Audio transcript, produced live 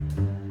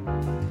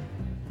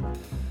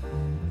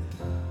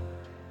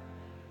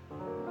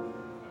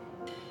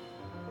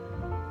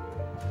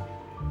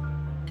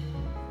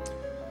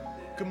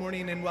Good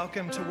morning and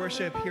welcome to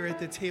worship here at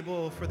the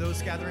table for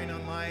those gathering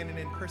online and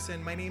in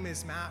person. My name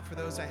is Matt, for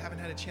those I haven't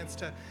had a chance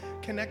to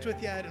connect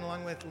with yet, and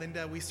along with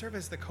Linda, we serve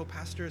as the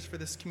co-pastors for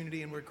this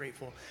community, and we're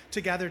grateful to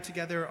gather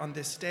together on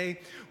this day.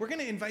 We're going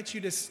to invite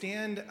you to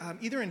stand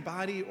either in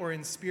body or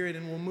in spirit,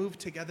 and we'll move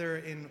together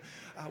in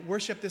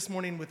worship this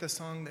morning with a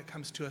song that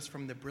comes to us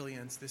from The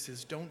Brilliance. This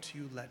is Don't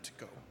You Let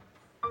Go.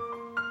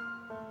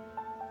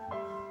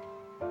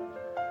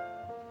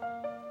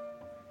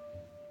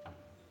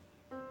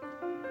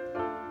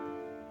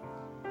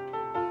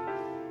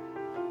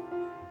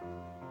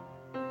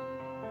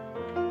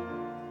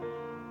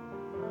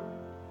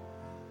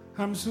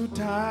 I'm so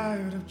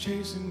tired of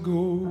chasing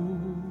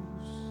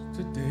ghosts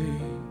today.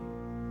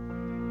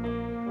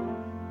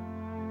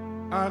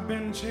 I've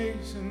been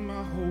chasing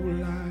my whole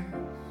life,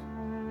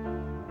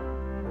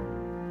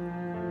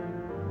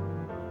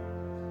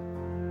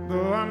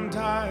 though I'm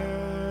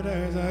tired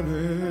as I've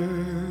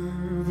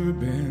ever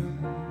been.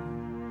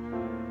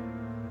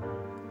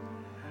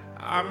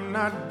 I'm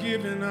not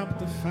giving up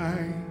the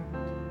fight.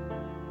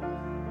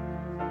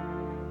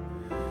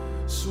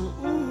 So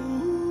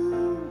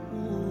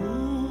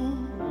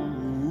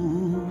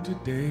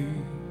today,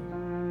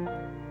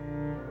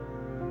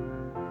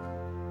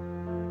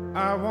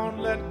 I won't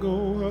let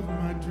go of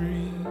my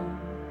dream.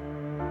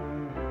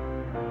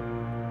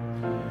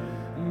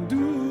 Do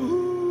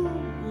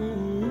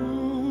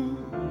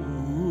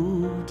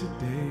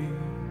today.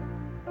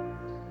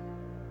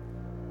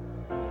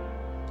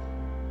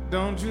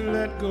 Don't you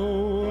let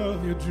go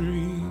of your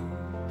dream.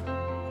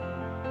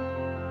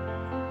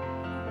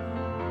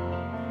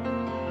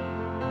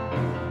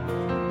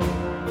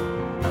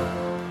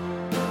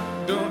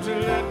 Don't you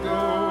let go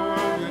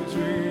of your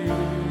dream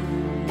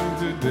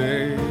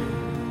today.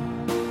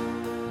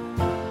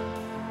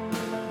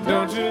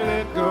 Don't you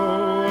let go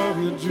of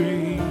your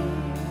dream.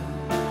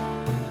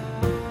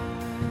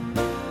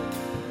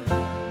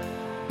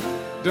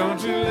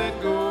 Don't you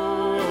let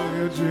go of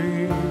your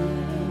dream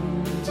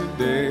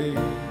today.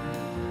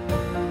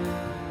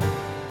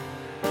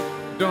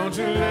 Don't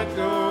you let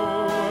go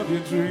of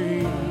your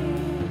dream.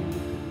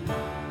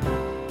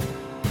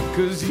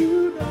 'Cause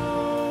you know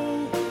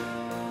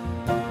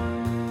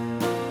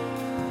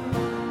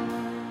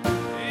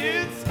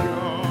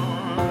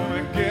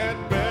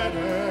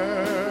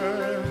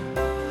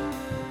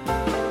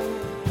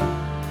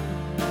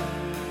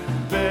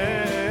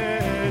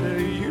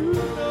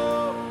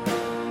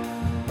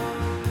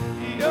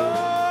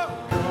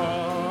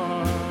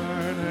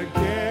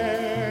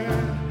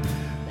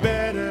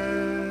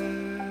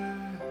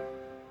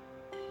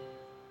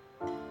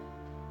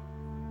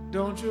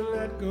don't you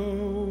let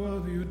go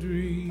of your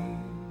dream.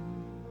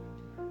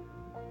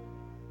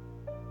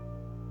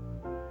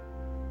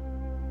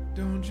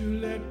 Don't you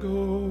let go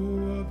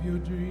of your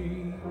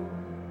dream.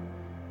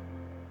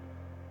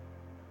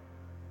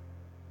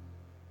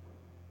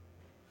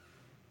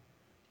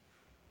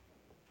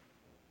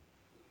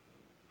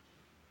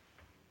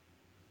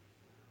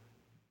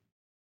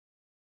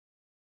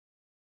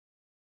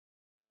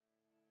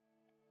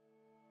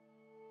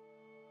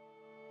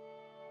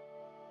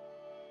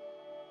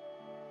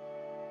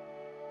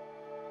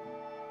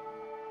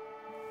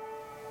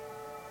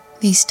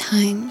 These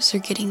times are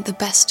getting the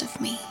best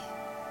of me.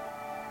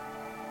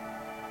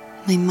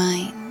 My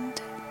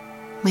mind,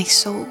 my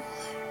soul,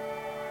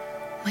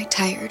 my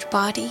tired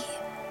body,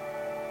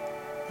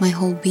 my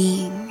whole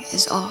being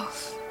is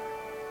off.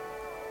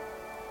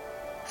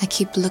 I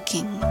keep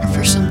looking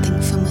for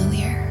something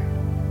familiar,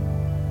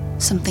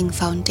 something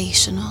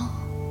foundational,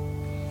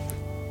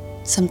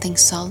 something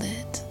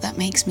solid that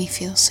makes me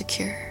feel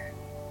secure.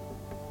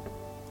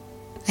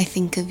 I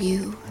think of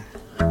you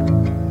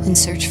and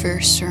search for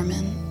a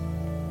sermon,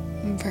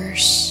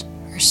 verse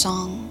or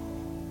song,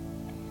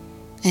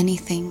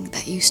 anything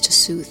that used to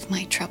soothe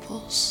my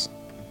troubles,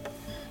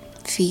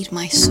 feed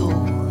my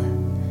soul,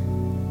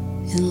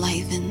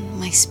 enliven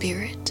my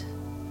spirit,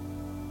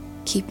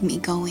 keep me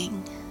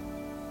going.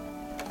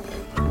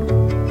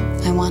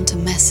 I want a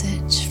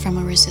message from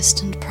a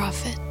resistant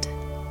prophet.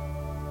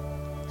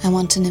 I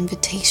want an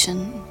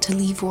invitation to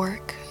leave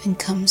work and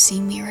come see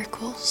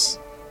miracles.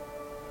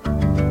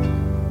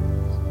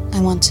 I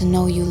want to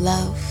know you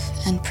love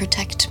and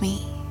protect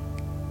me.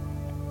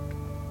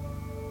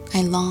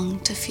 I long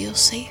to feel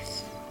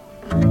safe.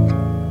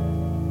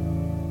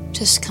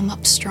 Just come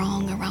up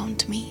strong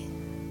around me.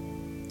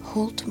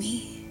 Hold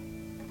me.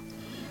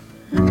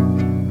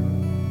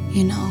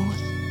 You know,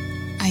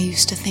 I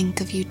used to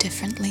think of you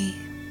differently.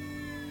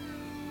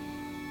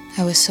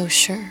 I was so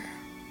sure,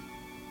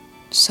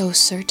 so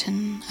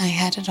certain I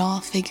had it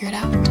all figured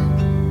out.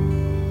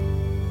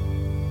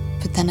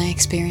 But then I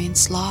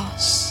experienced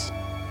loss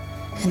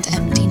and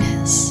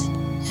emptiness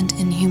and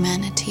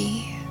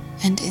inhumanity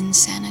and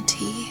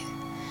insanity,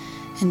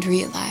 and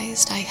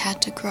realized I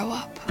had to grow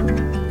up.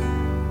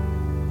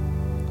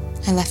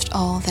 I left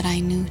all that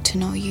I knew to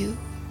know you,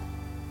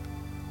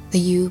 the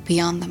you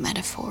beyond the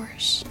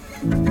metaphors,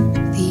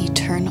 the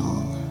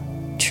eternal,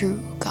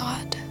 true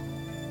God.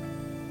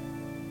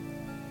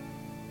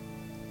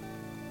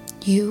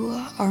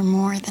 You are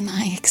more than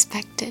I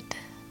expected.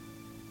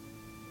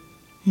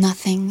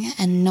 Nothing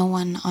and no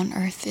one on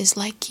earth is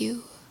like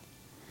you.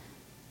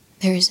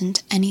 There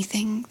isn't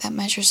anything that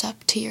measures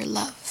up to your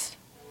love.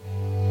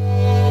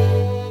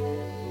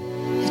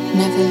 It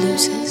never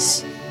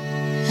loses,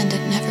 and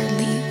it never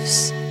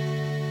leaves.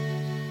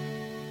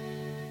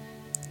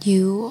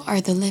 You are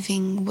the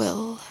living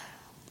will.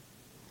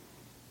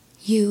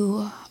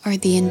 You are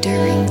the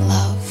enduring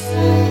love.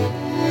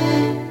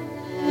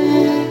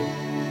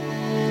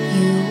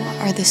 You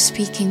are the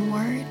speaking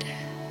word.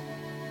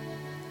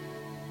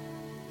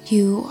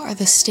 You are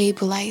the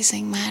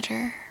stabilizing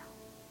matter,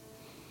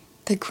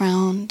 the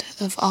ground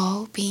of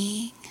all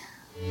being.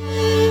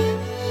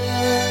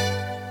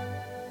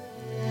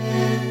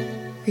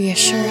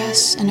 Reassure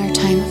us in our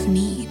time of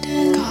need,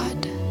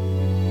 God.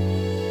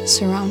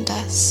 Surround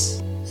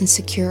us and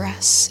secure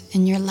us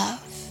in your love.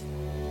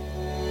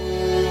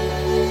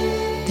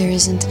 There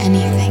isn't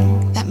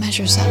anything that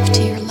measures up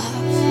to your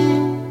love.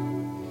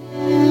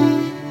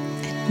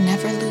 It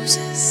never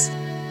loses,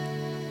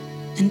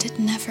 and it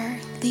never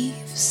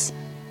leaves.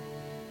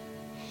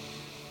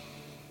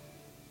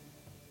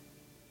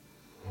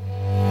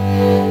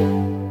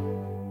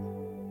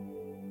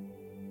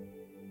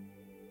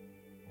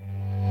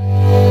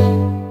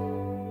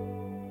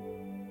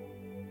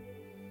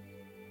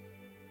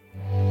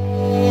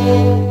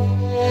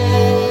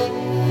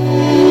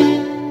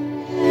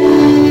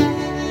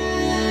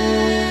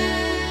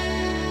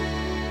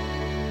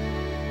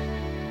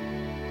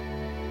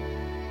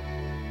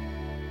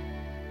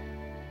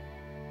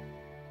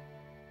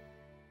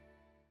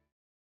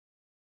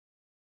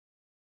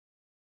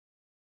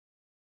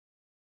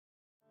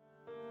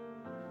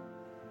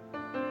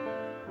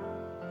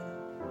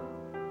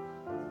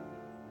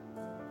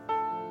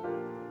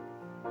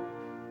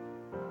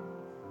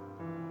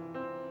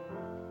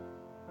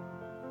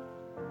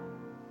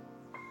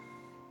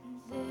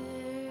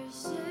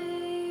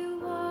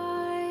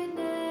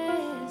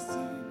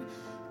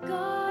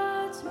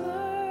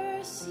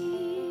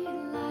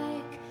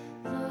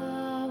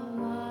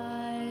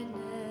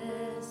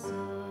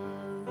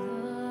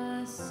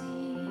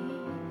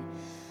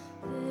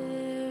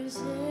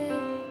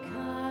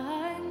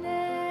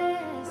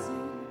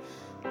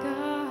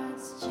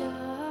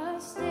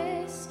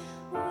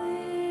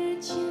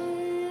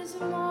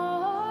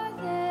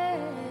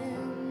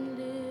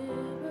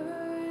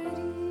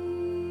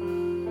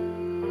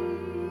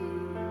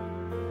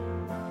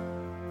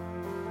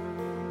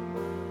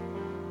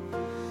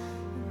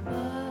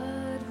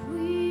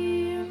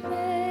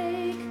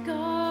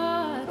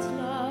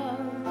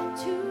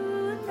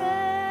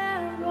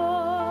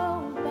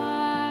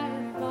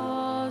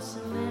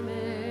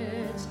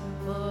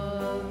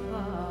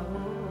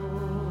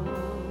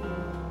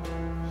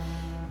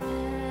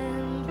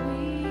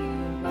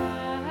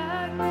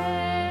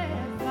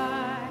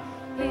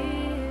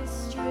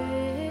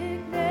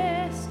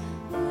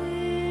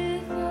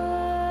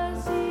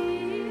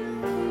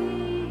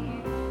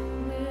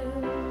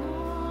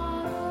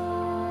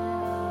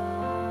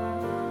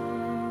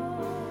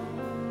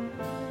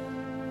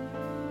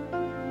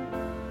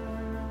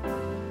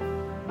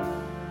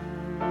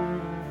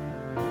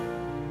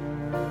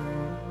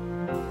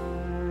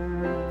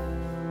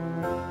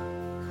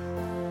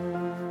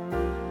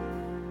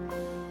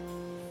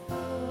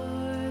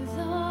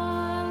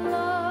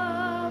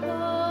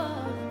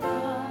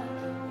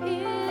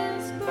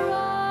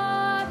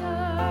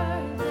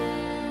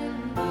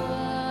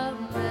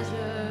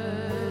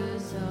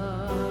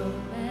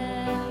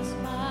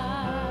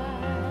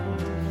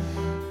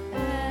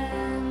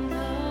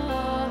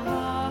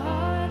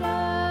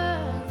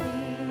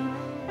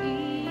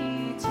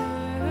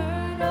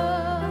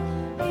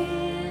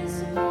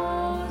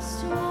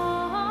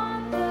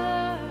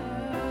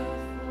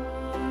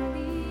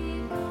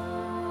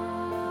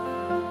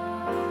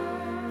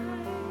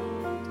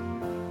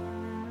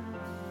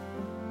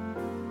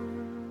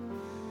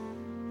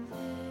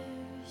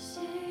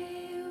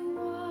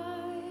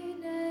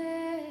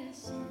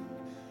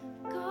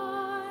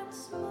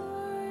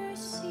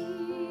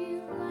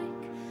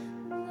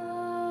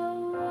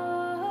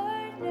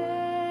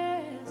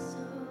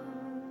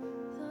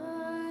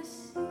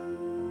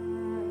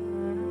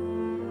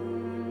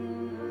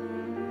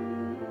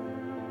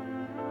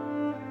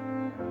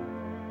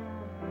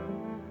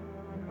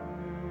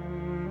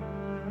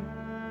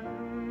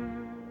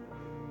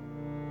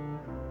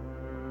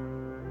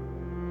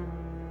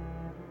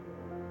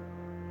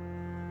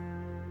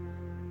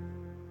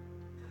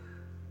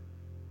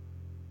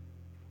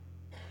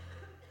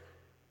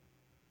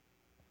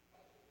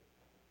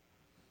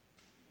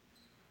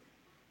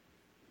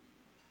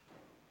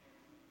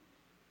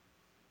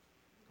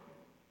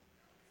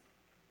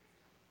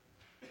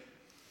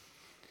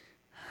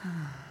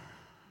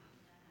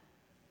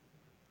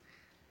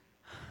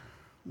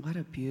 What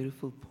a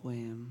beautiful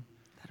poem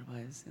that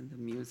was, and the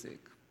music.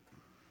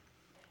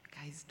 You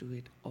guys do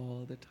it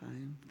all the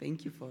time.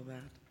 Thank you for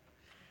that.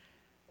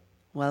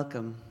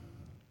 Welcome.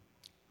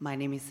 My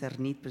name is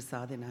Sarneet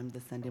Prasad, and I'm the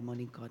Sunday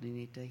morning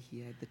coordinator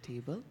here at the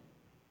table.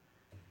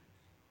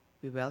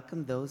 We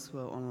welcome those who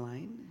are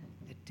online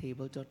at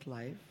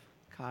table.live.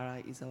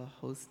 Kara is our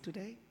host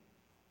today.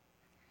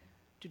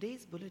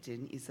 Today's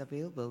bulletin is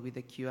available with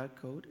a QR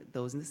code,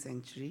 those in the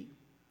sanctuary,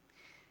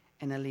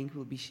 and a link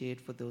will be shared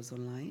for those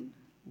online.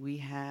 We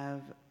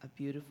have a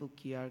beautiful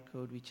QR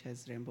code which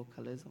has rainbow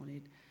colors on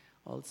it.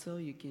 Also,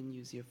 you can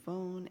use your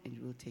phone and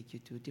it will take you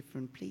to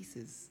different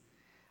places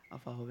of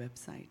our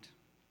website.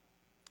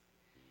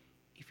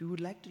 If you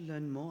would like to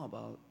learn more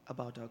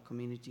about our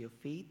community of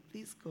faith,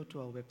 please go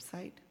to our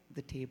website,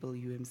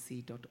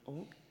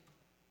 thetable.live,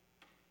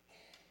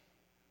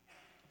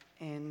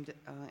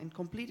 and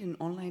complete an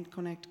online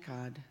connect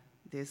card.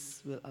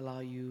 This will allow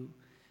you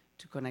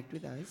to connect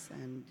with us,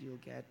 and you'll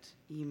get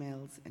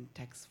emails and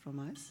texts from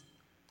us.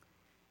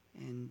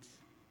 And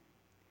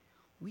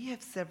we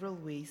have several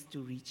ways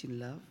to reach in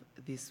love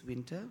this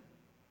winter.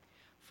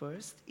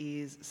 First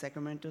is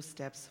Sacramento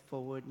Steps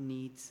Forward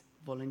needs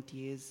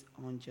volunteers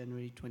on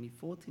January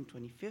 24th and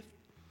 25th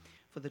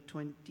for the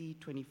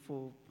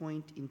 2024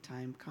 Point in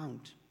Time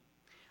Count,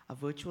 a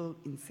virtual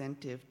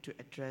incentive to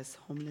address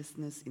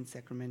homelessness in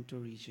Sacramento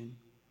region.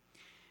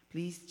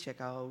 Please check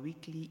our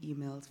weekly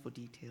emails for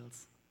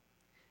details.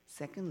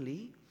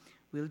 Secondly,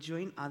 we'll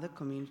join other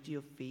community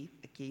of faith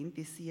again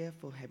this year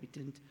for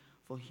Habitant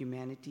for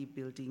Humanity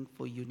Building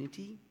for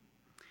Unity.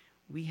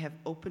 We have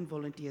open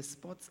volunteer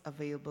spots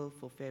available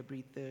for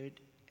February 3rd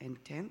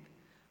and 10th.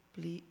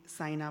 Please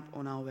sign up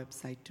on our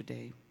website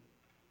today.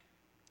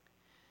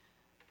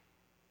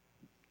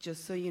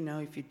 Just so you know,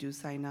 if you do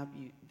sign up,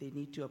 they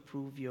need to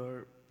approve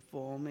your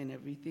form and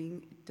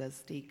everything. It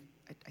does take,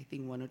 I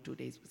think, 1 or 2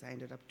 days because I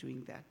ended up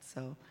doing that.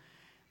 So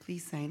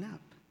please sign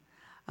up.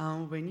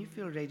 When you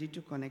feel ready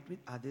to connect with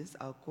others,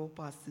 our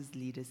Co-Pastors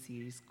lead a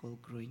series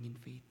called Growing in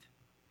Faith,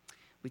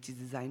 which is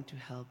designed to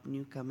help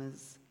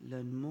newcomers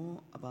learn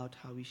more about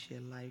how we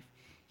share life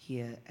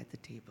here at the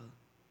table.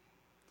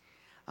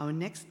 Our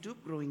next 2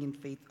 Growing in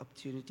Faith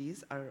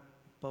opportunities are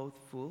both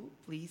full.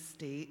 Please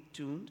stay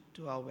tuned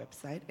to our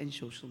website and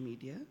social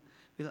media.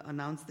 We'll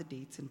announce the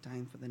dates and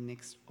time for the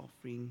next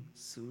offering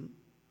soon.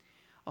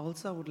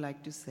 Also, I would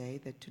like to say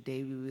that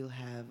today we will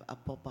have a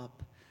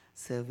pop-up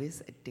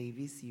service at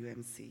Davis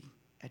UMC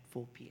at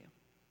 4 p.m.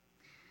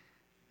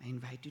 I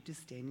invite you to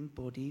stand in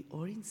body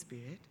or in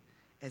spirit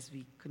as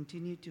we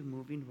continue to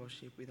move in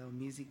worship with our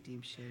music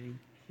team sharing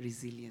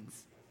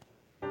resilience.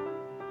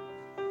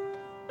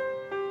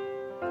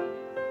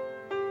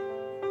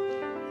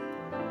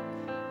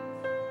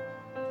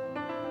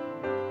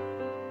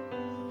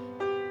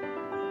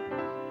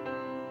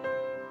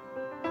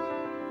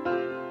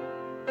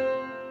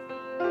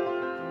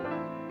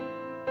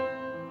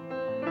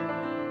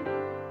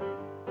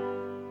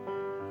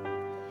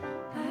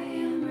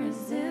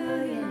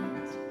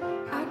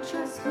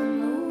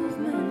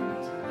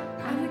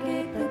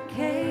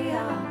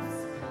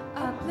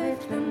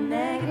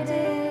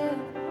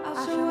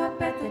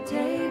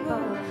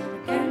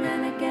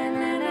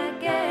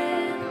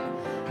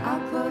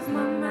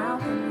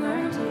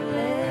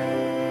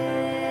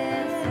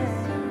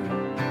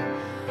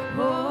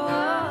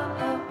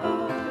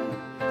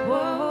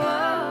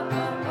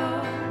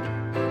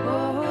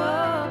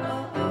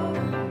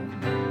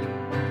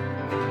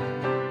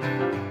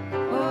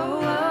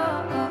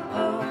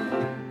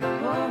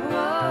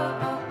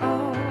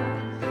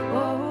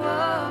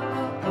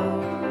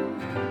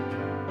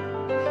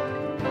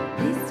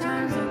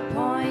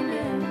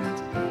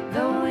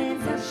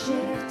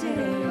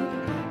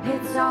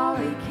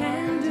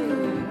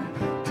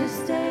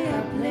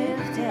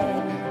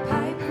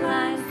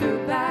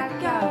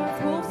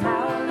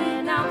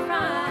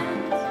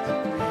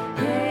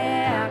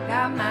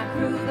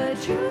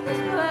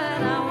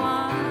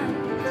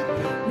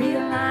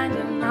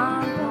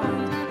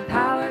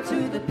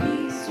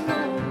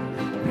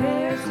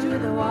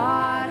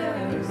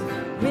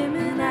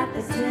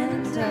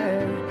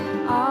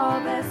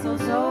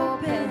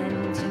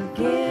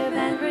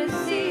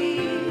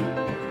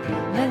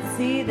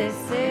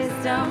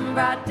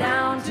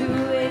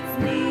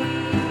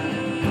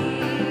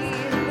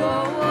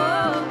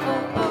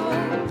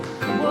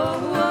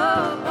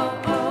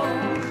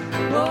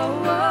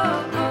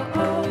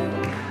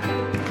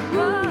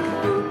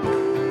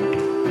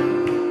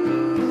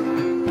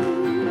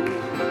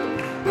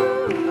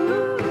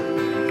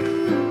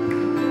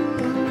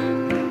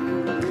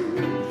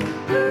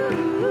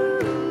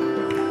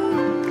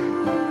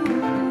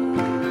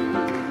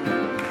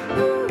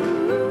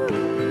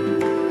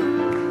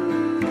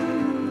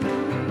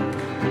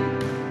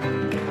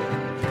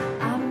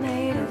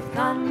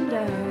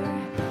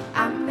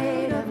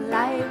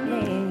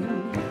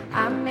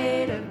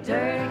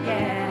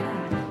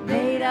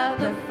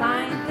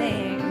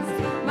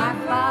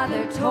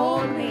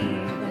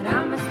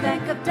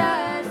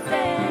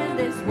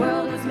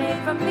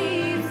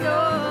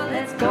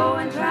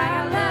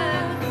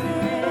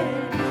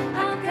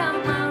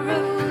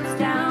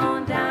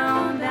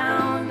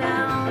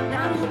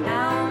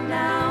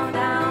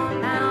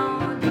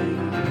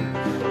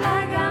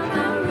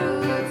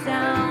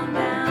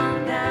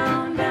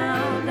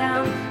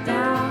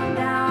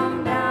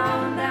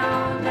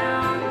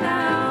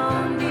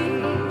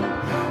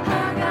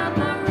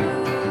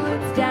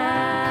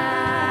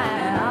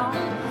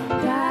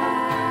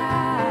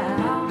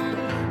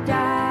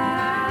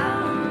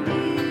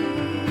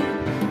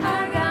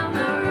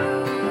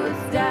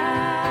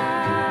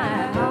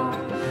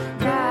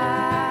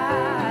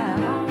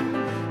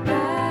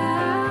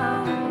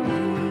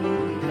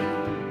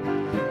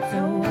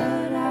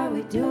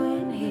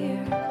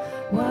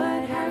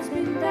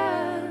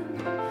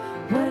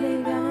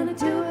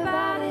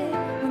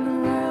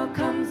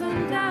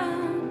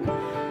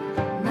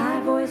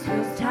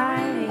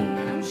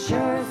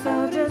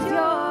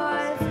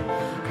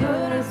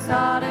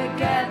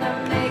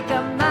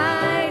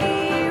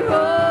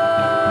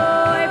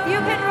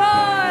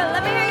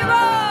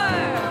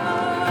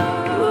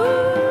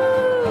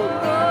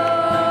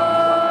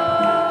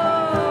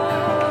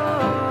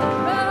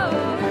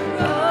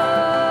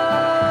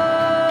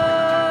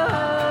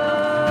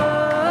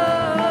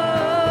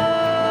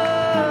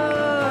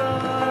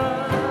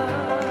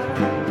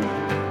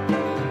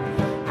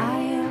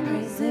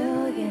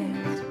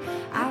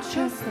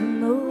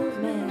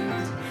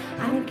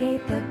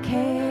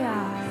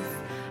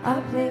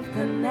 uplift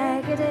the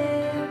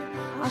negative.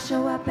 I'll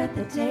show up at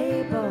the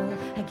table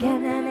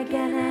again and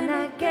again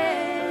and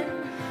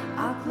again.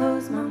 I'll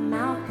close my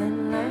mouth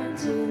and learn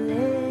to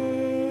listen.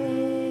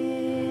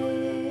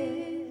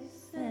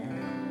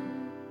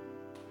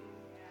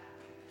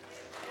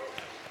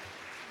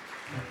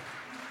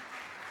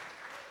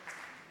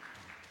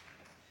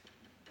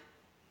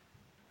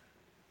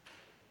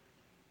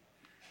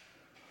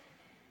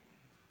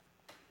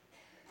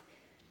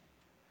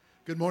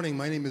 Good morning.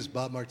 My name is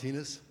Bob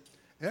Martinez.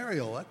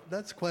 Ariel,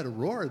 that's quite a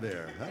roar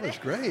there. That was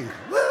great.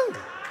 Woo!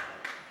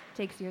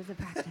 Takes years of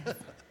practice.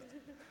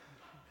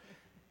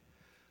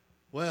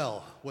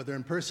 Well, whether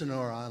in person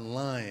or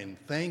online,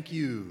 thank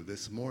you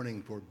this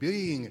morning for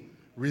being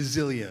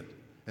resilient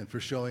and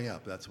for showing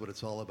up. That's what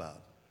it's all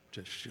about,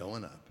 just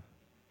showing up.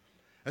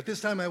 At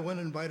this time, I want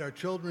to invite our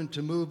children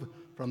to move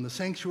from the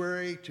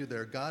sanctuary to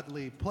their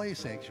godly play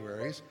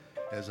sanctuaries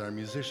as our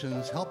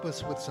musicians help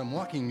us with some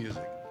walking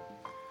music.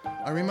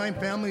 I remind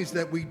families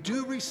that we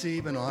do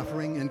receive an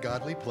offering in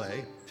godly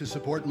play to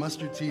support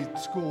Mustard Seed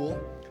School,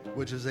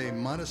 which is a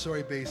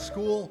Montessori-based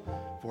school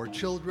for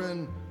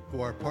children who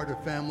are part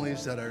of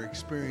families that are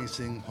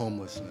experiencing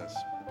homelessness.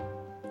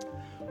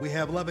 We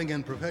have loving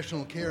and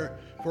professional care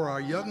for our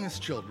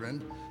youngest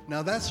children.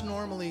 Now that's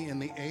normally in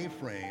the A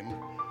frame,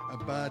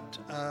 but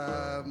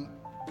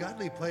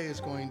godly play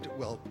is going to,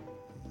 well,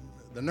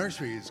 the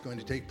nursery is going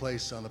to take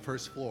place on the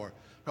first floor,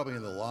 probably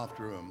in the loft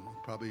room,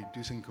 probably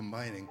do some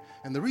combining.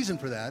 And the reason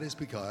for that is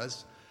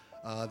because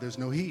there's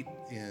no heat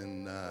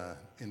in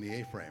the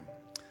A-frame.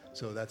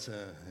 So that's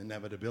an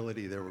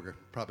inevitability that we're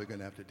probably going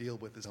to have to deal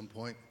with at some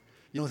point.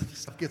 You know, this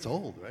stuff gets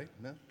old, right?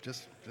 No,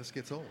 just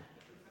gets old.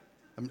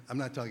 I'm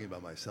not talking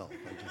about myself.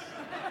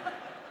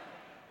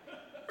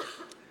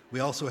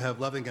 We also have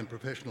loving and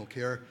professional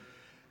care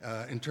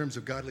in terms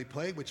of godly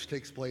play, which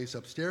takes place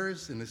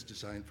upstairs and is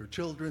designed for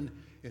children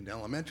in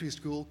elementary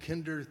school,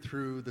 kinder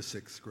through the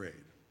 6th grade.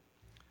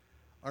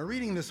 Our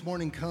reading this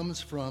morning comes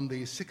from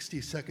the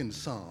 62nd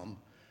Psalm,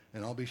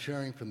 and I'll be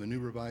sharing from the New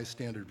Revised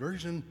Standard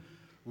Version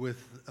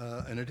with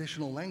an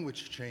additional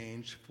language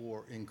change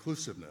for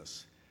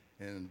inclusiveness.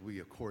 And we,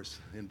 of course,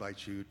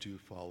 invite you to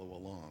follow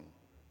along.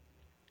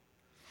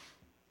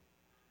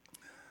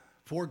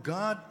 For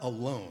God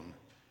alone,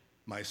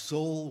 my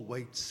soul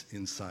waits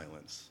in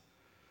silence,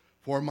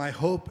 for my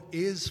hope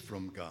is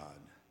from God.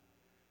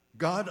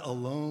 God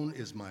alone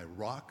is my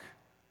rock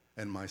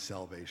and my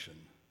salvation,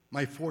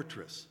 my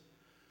fortress.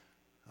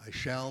 I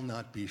shall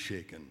not be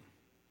shaken.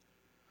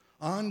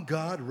 On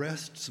God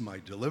rests my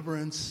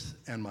deliverance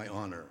and my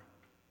honor.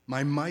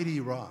 My mighty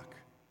rock,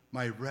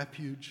 my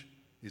refuge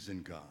is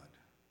in God.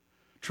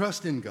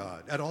 Trust in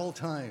God at all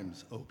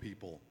times, O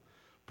people.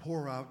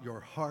 Pour out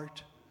your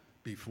heart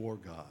before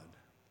God.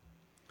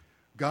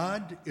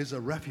 God is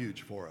a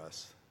refuge for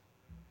us.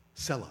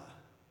 Selah.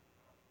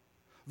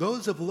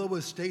 Those of low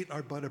estate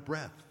are but a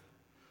breath.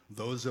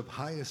 Those of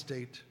high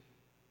estate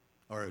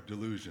are a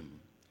delusion.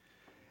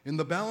 In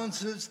the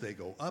balances, they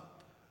go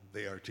up.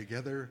 They are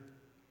together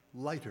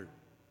lighter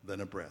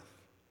than a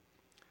breath.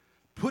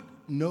 Put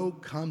no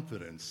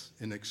confidence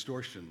in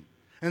extortion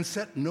and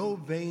set no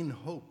vain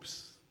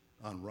hopes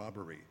on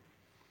robbery.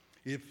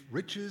 If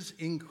riches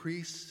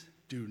increase,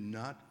 do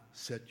not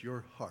set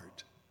your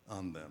heart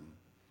on them.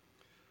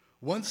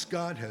 Once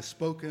God has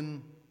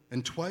spoken,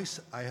 and twice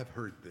I have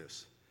heard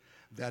this,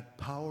 that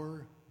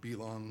power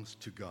belongs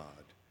to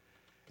God,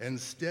 and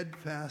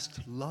steadfast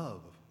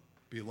love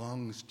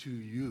belongs to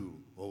you,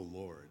 O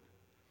Lord,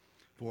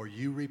 for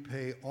you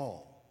repay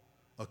all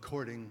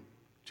according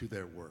to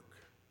their work.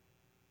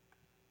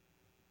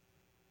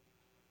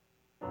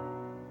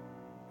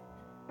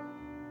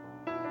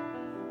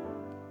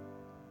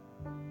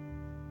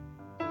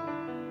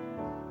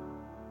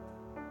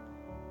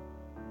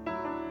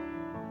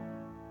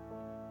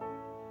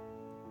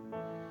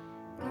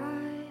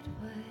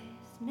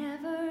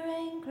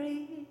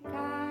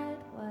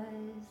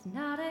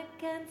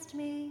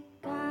 Me,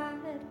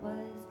 God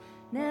was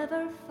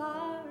never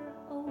far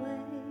away,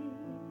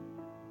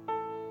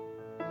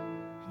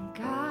 and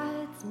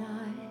God's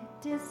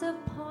not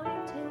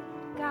disappointed,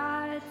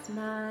 God's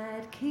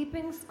not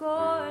keeping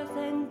scores,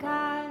 and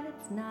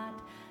God's not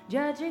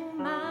judging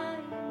my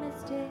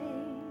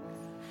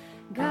mistakes.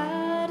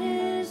 God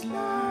is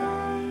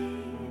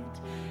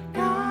light,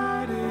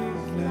 God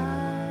is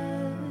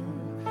love.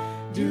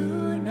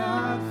 Do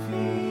not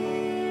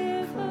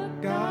fear, for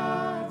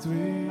God's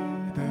with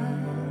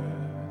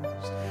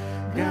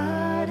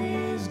God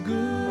is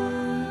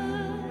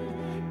good,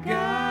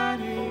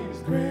 God is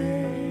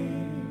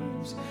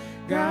grace,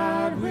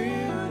 God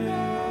will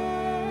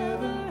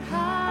never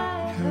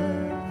hide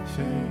her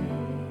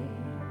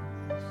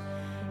face,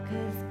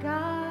 'cause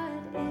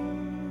God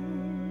is,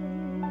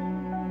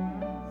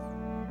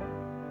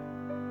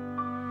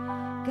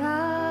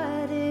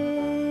 God is,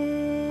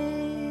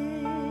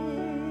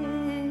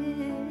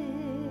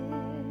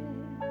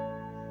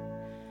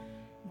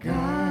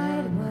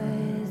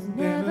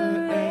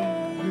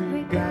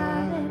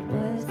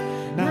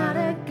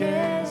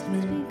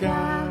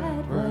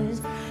 God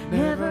was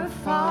never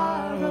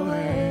far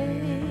away.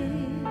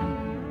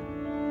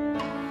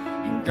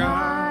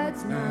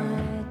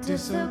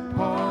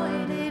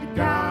 disappointed.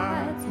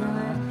 God's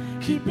not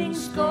keeping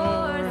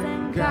scores,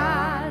 and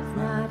God's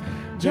not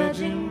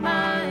judging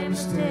my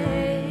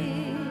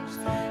mistakes.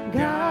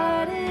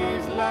 God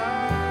is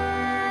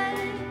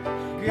light,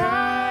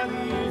 God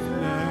is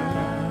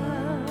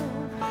love.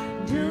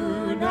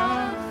 Do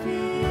not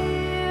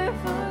fear,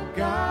 for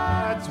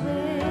God's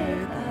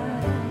with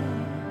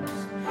us.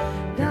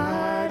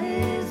 God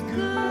is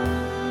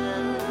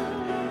good,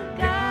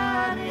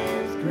 God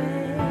is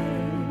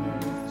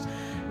grace.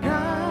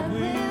 God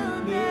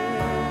will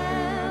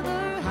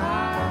never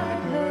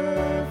hide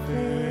her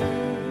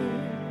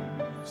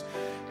face,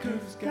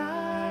 'cause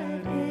God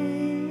is.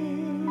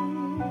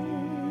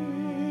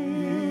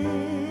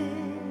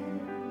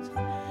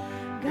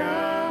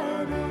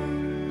 God is.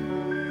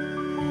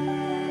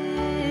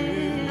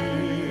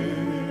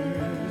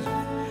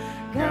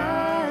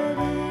 God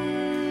is.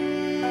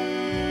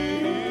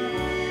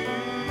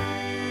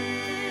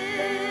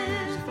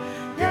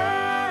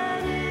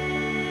 God is.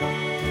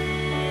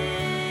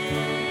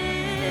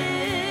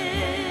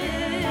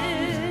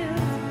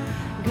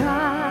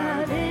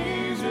 God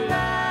is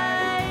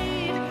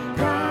light.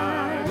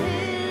 God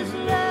is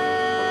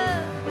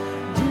love.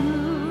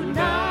 Do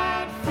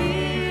not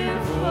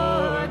fear,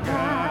 for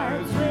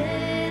God's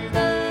with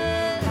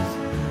us.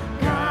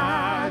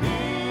 God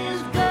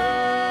is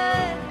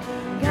good.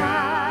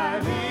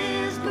 God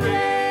is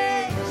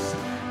grace.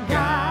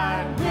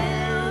 God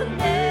will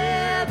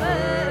never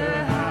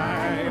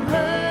hide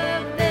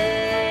her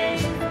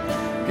face.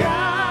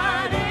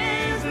 God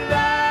is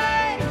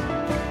light.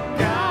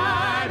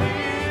 God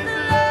is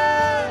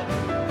love.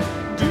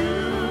 Do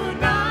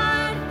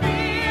not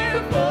fear,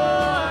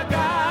 for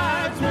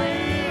God's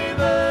with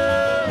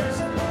us.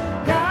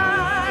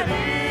 God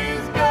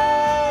is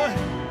good.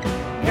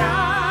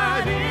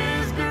 God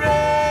is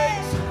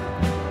grace.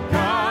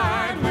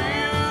 God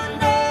will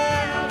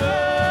never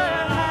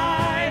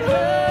hide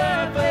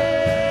her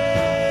face.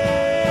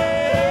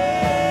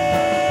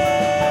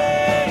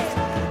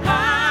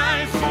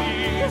 I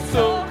see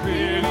so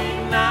clearly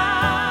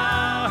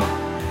now.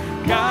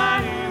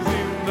 God is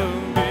in the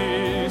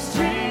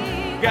mystery.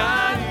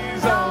 God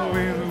is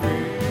always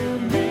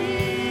with me.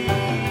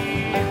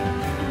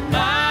 I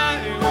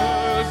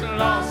was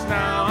lost,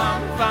 now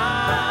I'm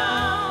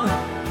found.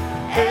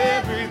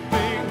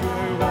 Everything I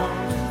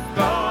once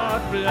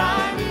thought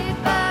blinded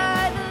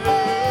by the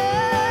love.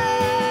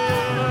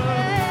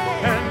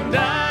 And I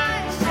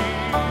see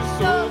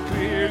so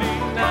clearly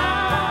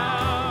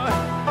now.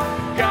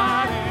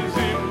 God is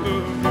in the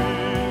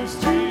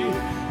mystery.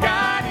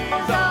 God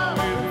is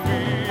always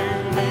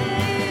with me.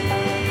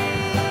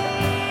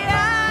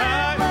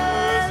 I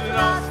was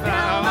lost,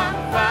 now I'm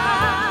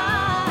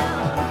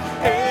found.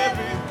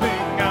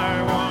 Everything I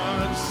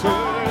once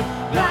heard,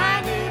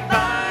 blinded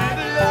by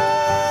the love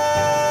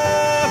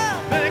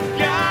that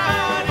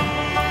God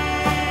is.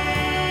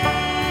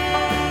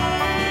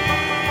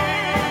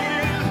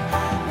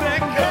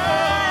 That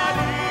God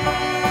is.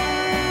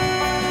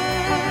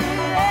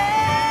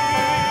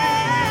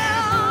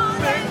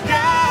 That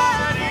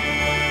God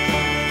is.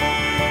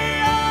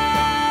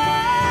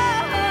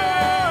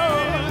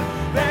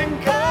 That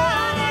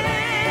God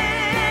is.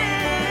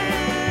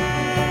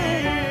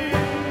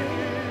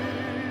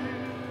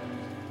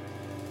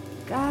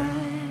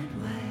 God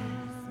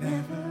was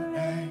never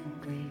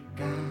angry.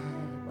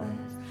 God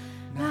was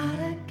not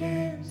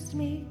against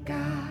me.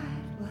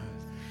 God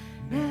was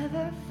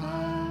never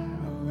far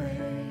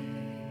away.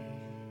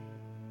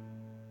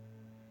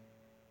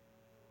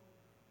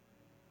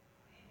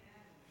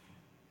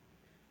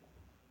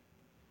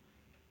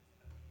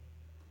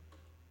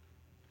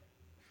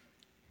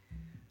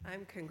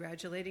 I'm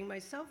congratulating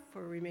myself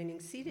for remaining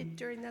seated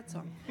during that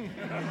song.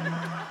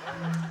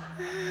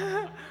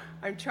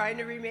 I'm trying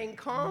to remain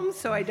calm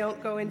so I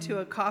don't go into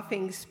a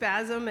coughing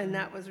spasm, and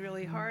that was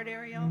really hard,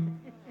 Ariel.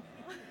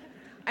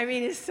 I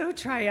mean, it's so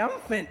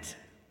triumphant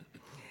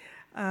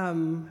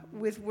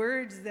with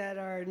words that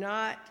are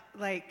not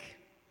like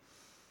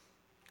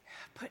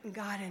putting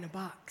God in a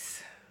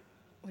box,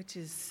 which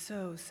is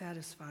so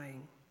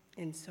satisfying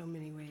in so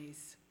many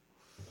ways.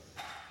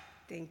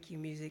 Thank you,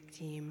 music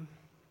team.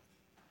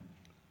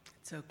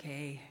 It's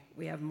okay.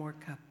 We have more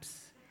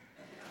cups.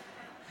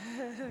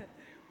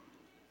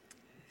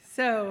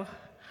 So,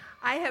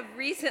 I have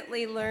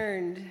recently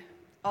learned,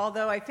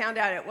 although I found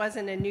out it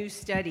wasn't a new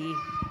study,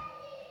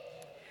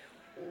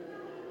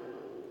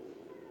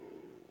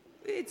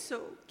 it's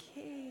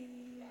okay.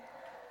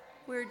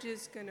 We're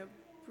just gonna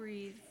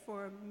breathe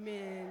for a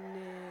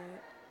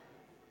minute.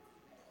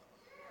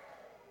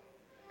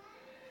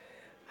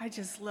 I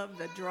just love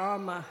the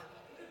drama.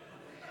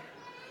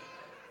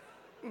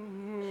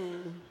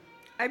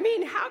 I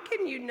mean, how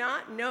can you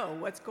not know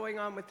what's going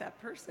on with that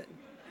person,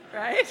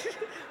 right?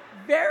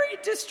 Very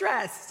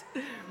distressed.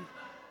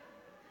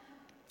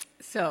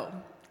 So,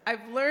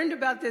 I've learned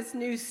about this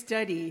new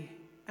study,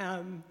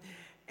 and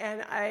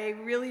I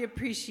really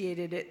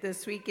appreciated it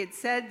this week. It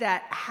said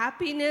that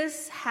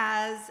happiness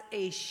has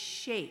a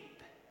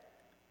shape,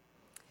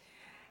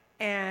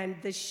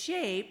 and the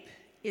shape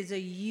is a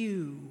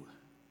U.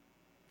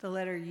 the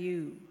letter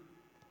U.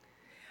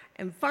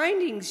 And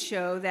findings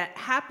show that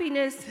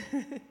happiness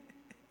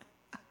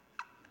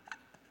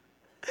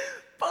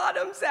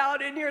bottoms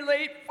out in your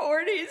late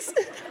 40s.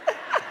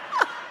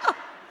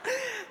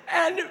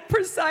 And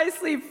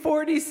precisely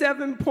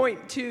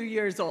 47.2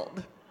 years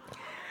old.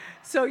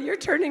 So you're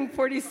turning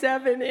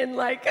 47 in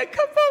like a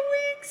couple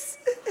weeks.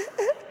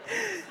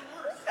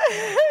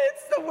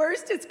 It's the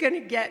worst it's going to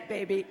get,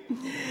 baby.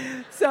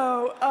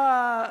 So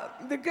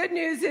the good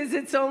news is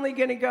it's only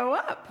going to go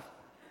up,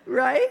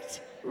 right?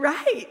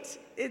 Right.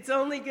 It's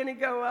only going to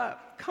go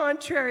up.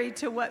 Contrary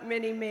to what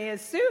many may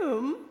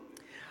assume,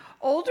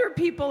 older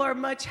people are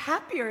much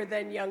happier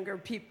than younger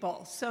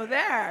people. So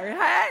there,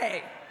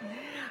 hey.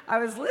 I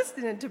was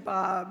listening to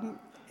Bob,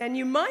 and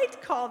you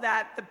might call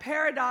that the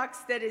paradox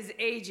that is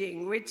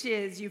aging, which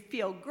is you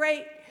feel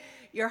great,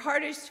 your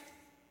heart is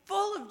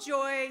full of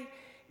joy,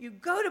 you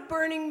go to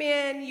Burning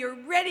Man, you're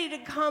ready to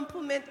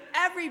compliment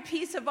every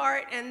piece of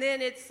art, and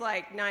then it's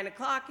like 9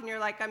 o'clock, and you're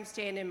like, I'm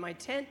staying in my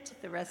tent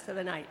the rest of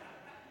the night.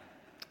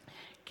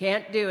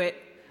 Can't do it.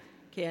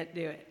 Can't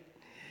do it.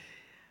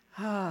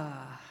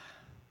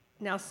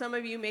 Now, some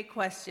of you may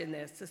question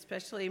this,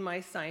 especially my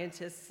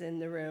scientists in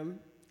the room,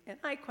 and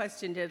I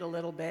questioned it a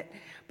little bit,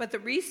 but the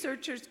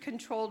researchers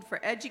controlled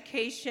for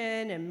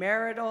education and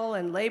marital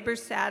and labor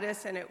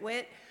status, and it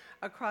went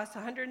across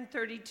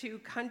 132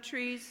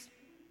 countries,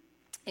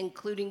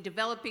 including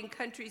developing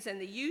countries, and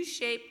the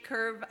U-shaped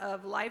curve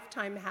of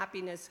lifetime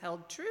happiness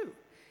held true.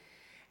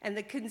 And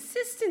the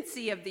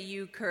consistency of the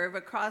U-curve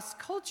across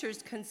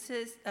cultures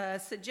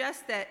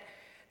suggests that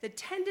the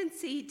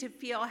tendency to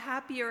feel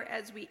happier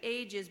as we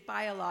age is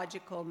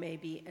biological,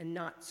 maybe, and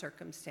not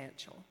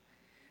circumstantial.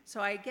 So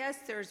I guess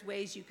there's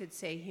ways you could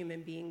say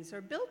human beings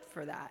are built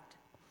for that.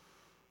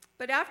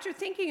 But after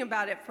thinking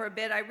about it for a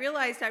bit, I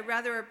realized I'd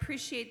rather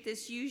appreciate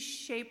this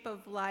U-shape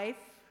of life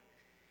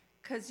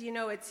because, you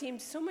know, it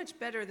seems so much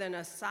better than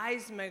a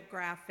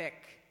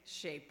seismographic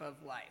shape of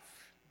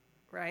life,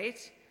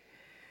 right?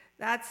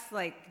 That's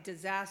like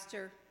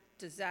disaster,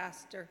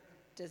 disaster,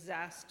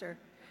 disaster.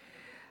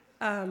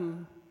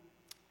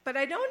 But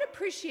I don't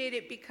appreciate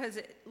it because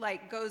it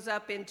like goes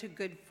up into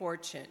good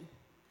fortune.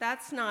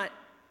 That's not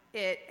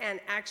it, and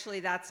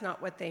actually that's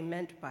not what they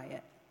meant by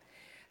it.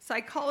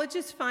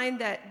 Psychologists find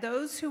that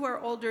those who are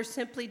older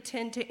simply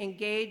tend to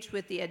engage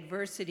with the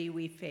adversity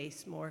we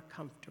face more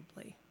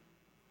comfortably.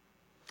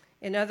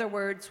 In other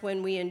words,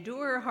 when we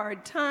endure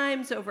hard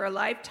times over a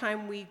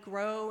lifetime, we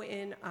grow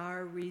in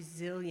our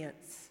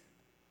resilience.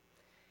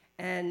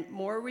 And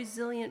more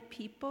resilient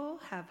people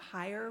have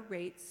higher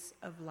rates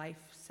of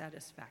life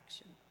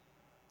satisfaction.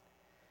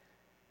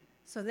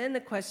 So then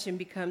the question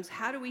becomes,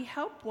 how do we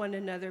help one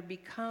another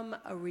become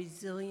a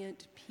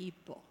resilient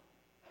people?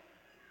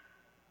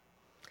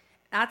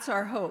 That's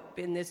our hope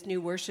in this new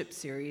worship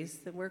series,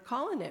 that we're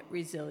calling it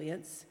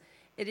Resilience.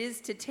 It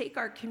is to take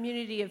our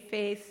community of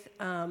faith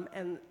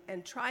and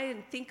try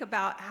and think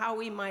about how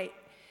we might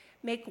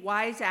make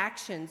wise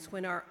actions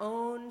when our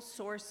own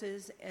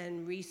sources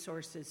and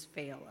resources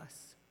fail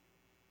us.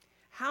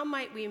 How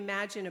might we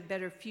imagine a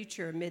better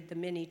future amid the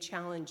many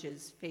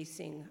challenges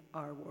facing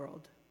our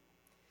world?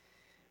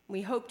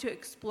 We hope to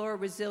explore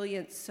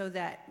resilience so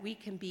that we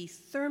can be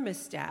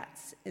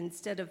thermostats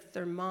instead of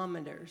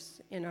thermometers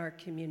in our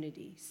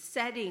community,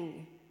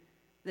 setting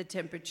the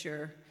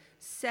temperature,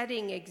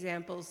 setting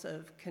examples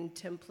of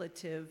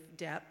contemplative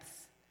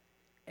depth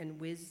and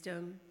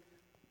wisdom,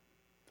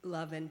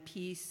 love and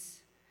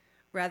peace,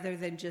 rather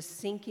than just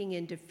sinking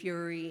into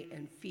fury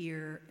and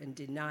fear and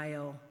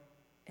denial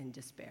and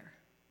despair.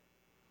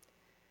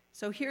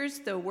 So here's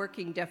the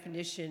working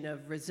definition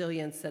of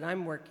resilience that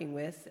I'm working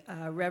with.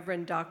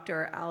 Reverend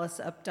Dr.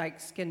 Alice Updike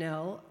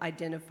Scannell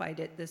identified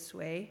it this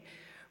way.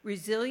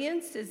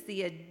 Resilience is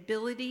the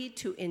ability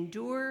to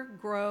endure,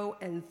 grow,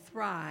 and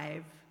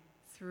thrive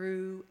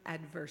through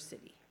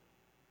adversity.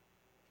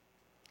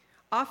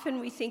 Often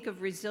we think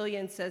of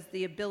resilience as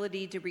the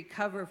ability to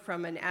recover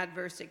from an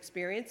adverse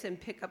experience and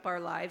pick up our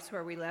lives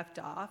where we left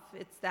off.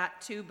 It's that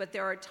too, but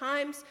there are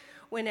times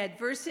when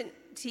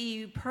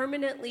adversity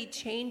permanently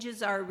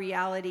changes our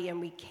reality and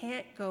we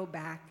can't go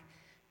back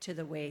to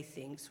the way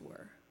things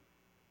were.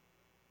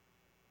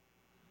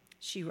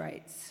 She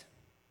writes,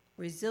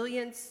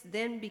 resilience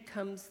then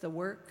becomes the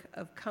work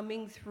of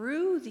coming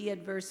through the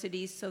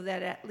adversity so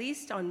that at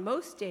least on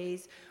most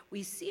days,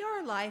 we see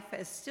our life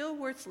as still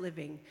worth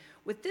living.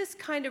 With this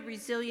kind of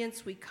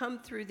resilience, we come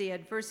through the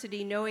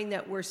adversity knowing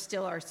that we're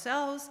still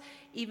ourselves,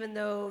 even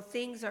though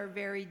things are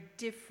very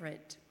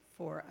different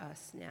for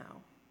us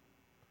now.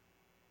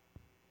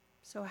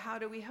 So how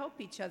do we help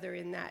each other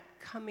in that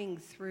coming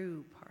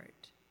through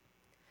part?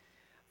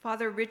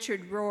 Father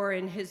Richard Rohr,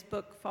 in his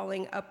book,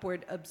 Falling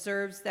Upward,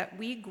 observes that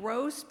we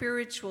grow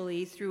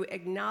spiritually through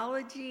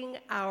acknowledging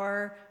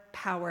our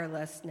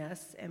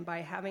powerlessness and by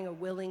having a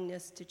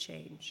willingness to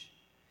change.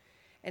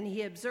 And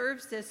he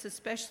observes this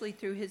especially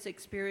through his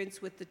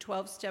experience with the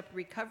 12-step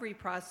recovery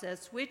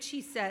process, which,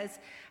 he says,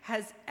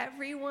 has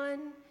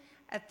everyone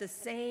at the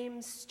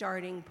same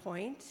starting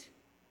point,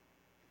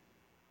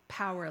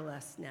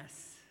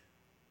 powerlessness.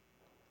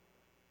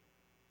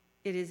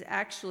 It is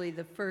actually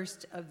the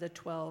first of the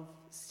 12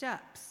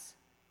 steps.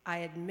 I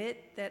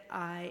admit that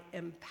I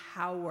am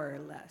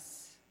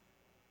powerless.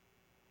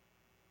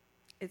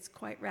 It's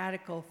quite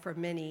radical for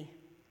many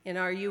in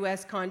our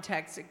U.S.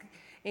 context,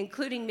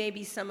 including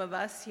maybe some of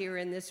us here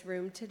in this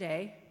room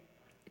today.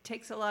 It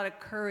takes a lot of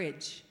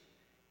courage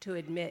to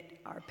admit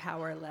our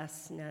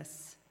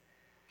powerlessness.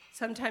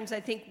 Sometimes I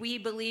think we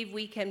believe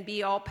we can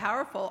be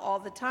all-powerful all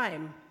the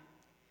time.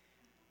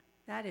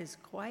 That is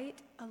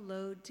quite a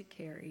load to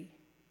carry,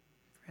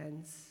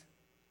 friends.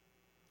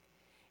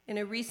 In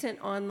a recent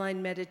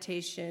online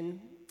meditation,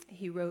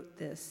 he wrote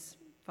this,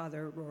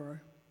 Father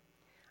Aurora: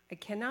 I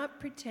cannot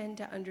pretend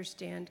to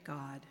understand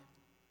God,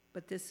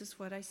 but this is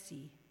what I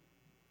see.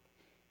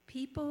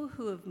 People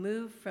who have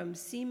moved from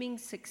seeming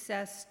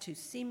success to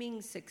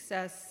seeming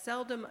success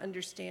seldom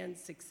understand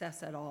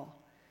success at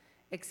all,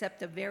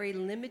 except a very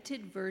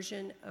limited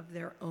version of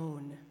their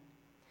own.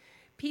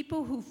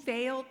 People who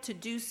fail to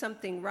do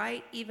something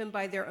right, even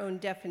by their own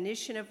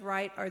definition of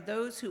right, are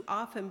those who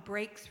often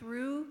break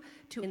through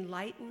to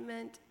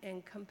enlightenment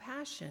and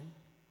compassion.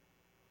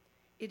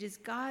 It is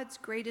God's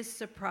greatest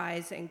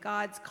surprise and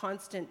God's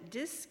constant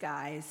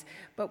disguise,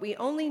 but we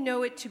only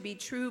know it to be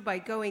true by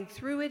going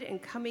through it and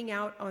coming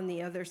out on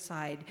the other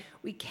side.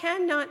 We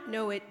cannot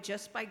know it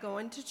just by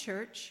going to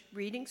church,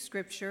 reading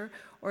scripture,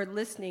 or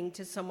listening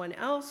to someone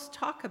else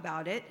talk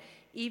about it,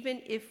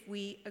 even if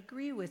we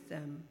agree with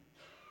them.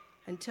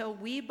 Until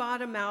we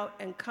bottom out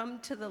and come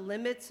to the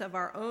limits of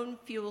our own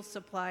fuel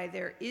supply,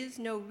 there is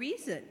no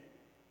reason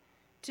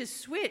to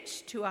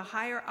switch to a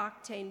higher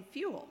octane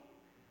fuel.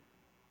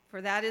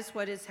 For that is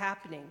what is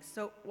happening.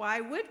 So why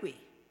would we?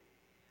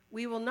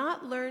 We will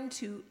not learn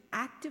to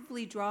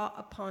actively draw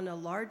upon a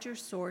larger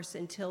source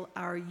until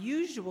our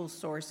usual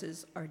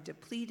sources are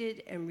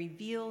depleted and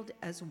revealed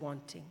as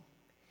wanting.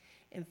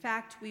 In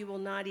fact, we will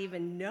not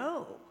even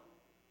know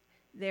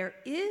there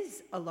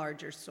is a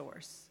larger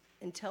source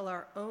until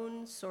our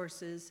own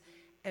sources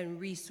and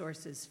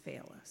resources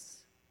fail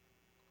us.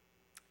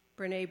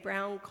 Brené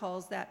Brown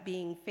calls that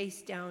being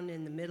face down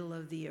in the middle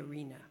of the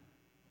arena,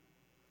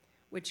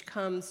 which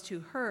comes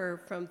to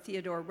her from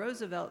Theodore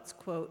Roosevelt's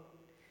quote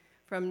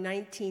from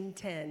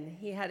 1910.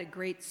 He had a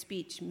great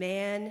speech.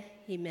 Man,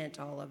 he meant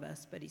all of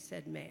us, but he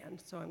said man,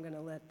 so I'm going to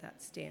let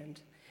that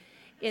stand.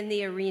 In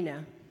the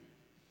arena,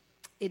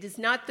 it is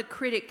not the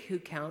critic who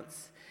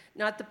counts,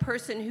 not the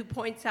person who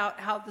points out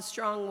how the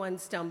strong one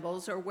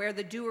stumbles or where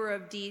the doer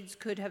of deeds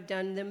could have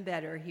done them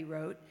better, he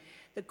wrote.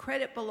 The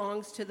credit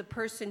belongs to the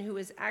person who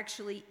is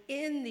actually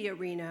in the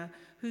arena,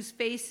 whose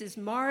face is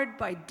marred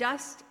by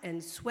dust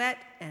and sweat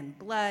and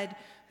blood,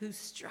 who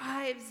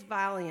strives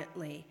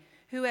valiantly,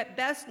 who at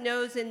best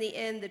knows in the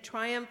end the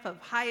triumph of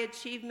high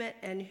achievement,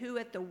 and who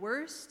at the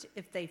worst,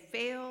 if they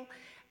fail,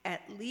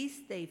 at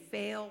least they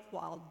fail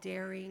while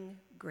daring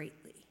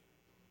greatly.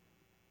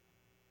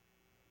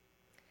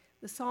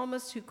 The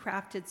psalmist who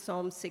crafted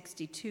Psalm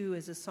 62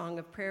 as a song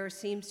of prayer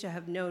seems to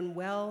have known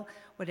well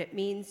what it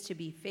means to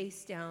be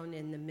face down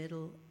in the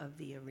middle of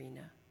the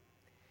arena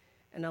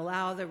and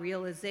allow the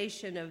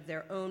realization of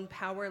their own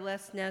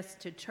powerlessness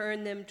to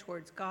turn them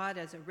towards God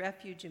as a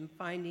refuge in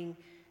finding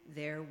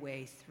their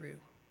way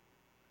through.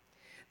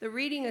 The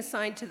reading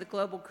assigned to the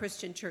Global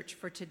Christian Church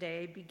for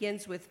today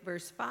begins with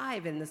verse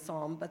 5 in the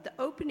psalm, but the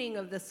opening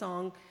of the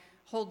song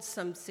holds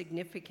some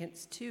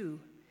significance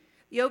too.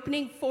 The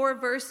opening 4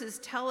 verses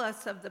tell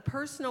us of the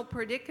personal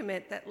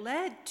predicament that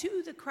led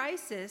to the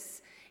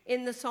crisis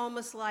in the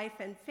psalmist's life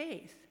and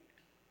faith.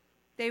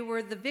 They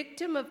were the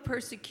victim of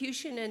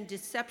persecution and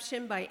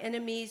deception by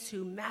enemies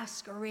who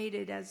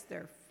masqueraded as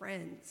their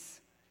friends.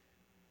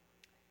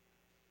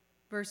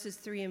 Verses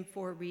 3 and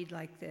 4 read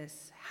like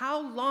this: How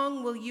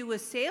long will you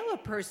assail a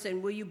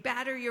person? Will you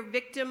batter your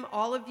victim,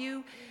 all of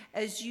you,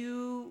 as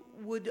you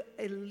would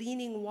a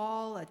leaning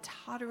wall, a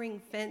tottering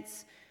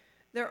fence?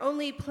 Their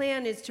only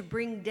plan is to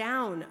bring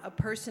down a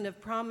person of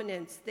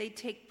prominence. They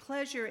take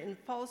pleasure in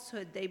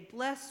falsehood. They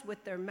bless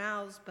with their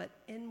mouths, but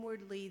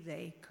inwardly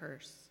they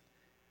curse.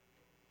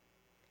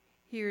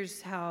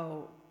 Here's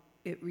how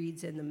it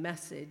reads in The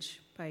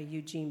Message by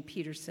Eugene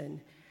Peterson.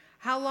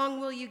 How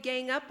long will you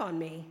gang up on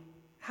me?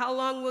 How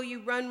long will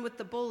you run with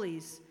the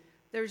bullies?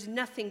 There's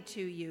nothing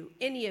to you,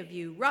 any of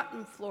you,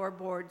 rotten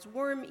floorboards,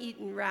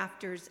 worm-eaten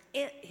rafters,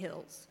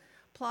 anthills,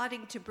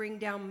 plotting to bring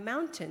down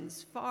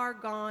mountains, far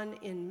gone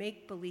in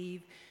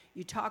make-believe.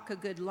 You talk a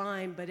good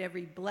line, but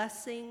every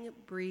blessing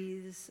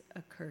breathes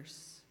a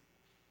curse.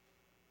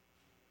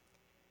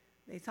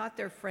 They thought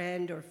their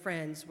friend or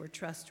friends were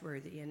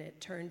trustworthy, and it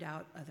turned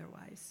out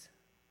otherwise.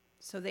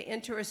 So they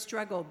enter a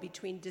struggle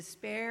between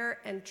despair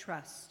and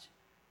trust.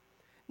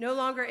 No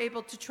longer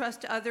able to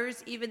trust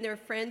others, even their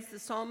friends, the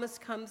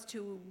psalmist comes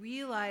to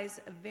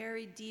realize a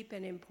very deep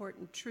and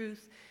important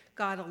truth.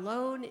 God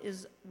alone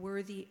is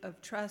worthy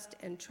of trust,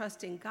 and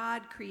trust in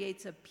God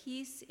creates a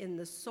peace in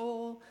the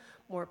soul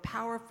more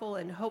powerful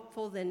and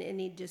hopeful than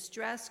any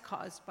distress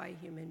caused by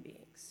human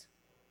beings.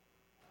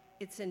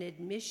 It's an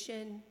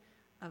admission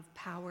of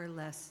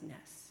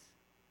powerlessness.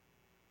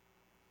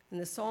 And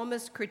the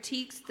psalmist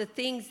critiques the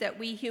things that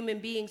we human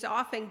beings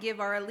often give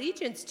our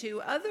allegiance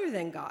to other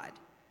than God.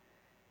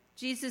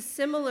 Jesus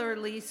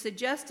similarly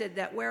suggested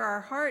that where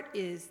our heart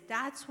is,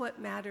 that's what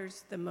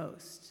matters the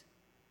most.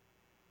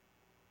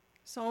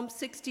 Psalm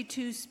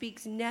 62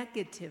 speaks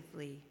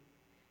negatively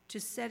to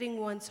setting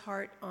one's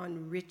heart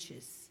on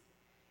riches.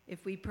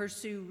 If we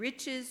pursue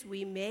riches,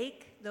 we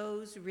make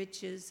those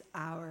riches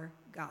our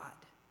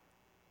God,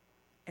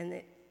 and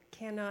it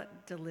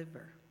cannot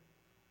deliver.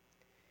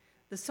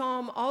 The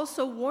psalm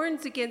also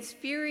warns against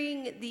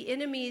fearing the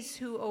enemies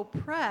who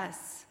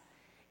oppress.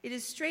 It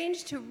is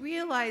strange to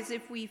realize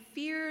if we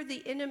fear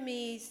the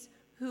enemies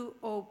who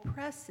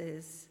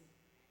oppresses,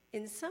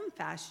 in some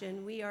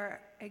fashion, we are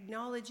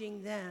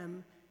acknowledging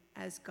them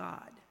as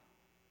God.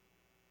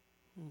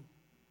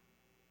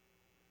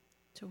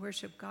 To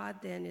worship God,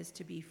 then, is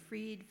to be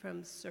freed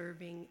from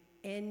serving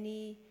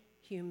any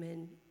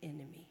human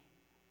enemy.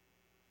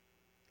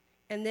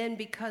 And then,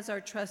 because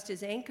our trust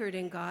is anchored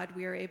in God,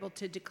 we are able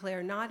to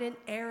declare not in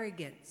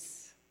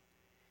arrogance,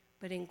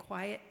 but in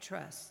quiet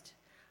trust,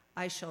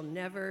 I shall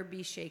never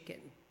be shaken.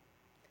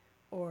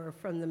 Or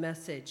from the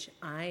Message,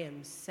 I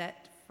am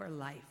set for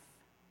life.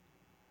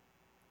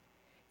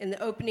 In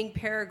the opening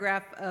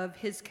paragraph of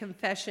his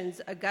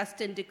Confessions,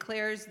 Augustine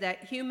declares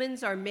that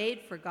humans are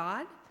made for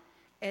God,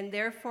 and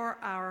therefore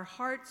our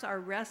hearts are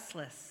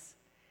restless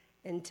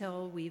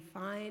until we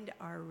find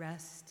our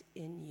rest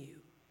in you.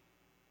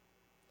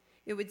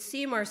 It would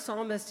seem our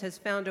psalmist has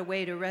found a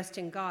way to rest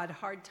in God,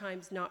 hard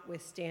times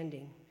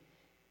notwithstanding.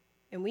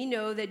 And we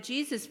know that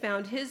Jesus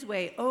found his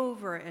way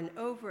over and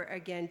over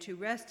again to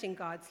rest in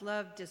God's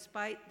love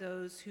despite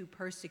those who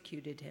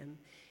persecuted him.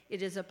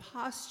 It is a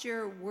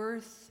posture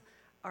worth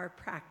our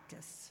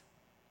practice.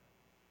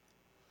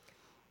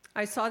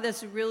 I saw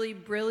this really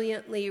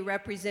brilliantly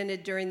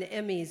represented during the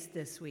Emmys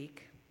this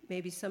week.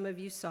 Maybe some of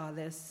you saw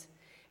this.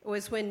 It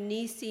was when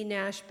Niecy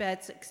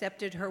Nash-Betts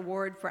accepted her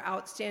award for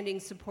Outstanding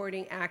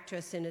Supporting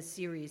Actress in a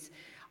Series.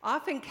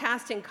 Often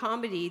cast in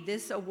comedy,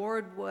 this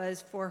award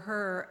was for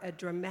her a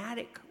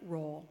dramatic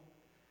role.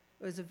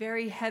 It was a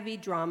very heavy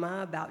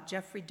drama about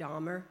Jeffrey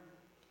Dahmer.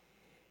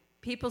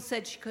 People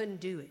said she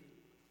couldn't do it.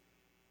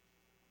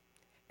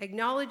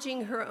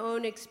 Acknowledging her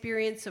own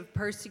experience of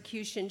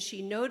persecution,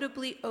 she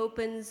notably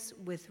opens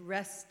with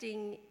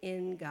resting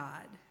in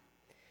God.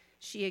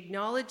 She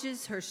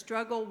acknowledges her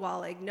struggle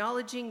while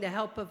acknowledging the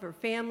help of her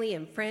family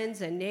and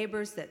friends and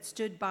neighbors that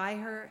stood by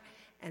her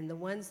and the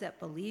ones that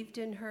believed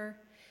in her.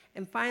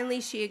 And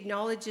finally, she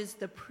acknowledges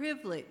the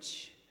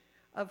privilege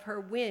of her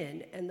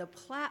win and the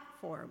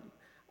platform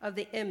of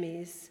the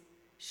Emmys.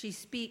 She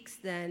speaks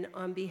then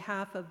on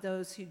behalf of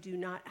those who do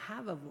not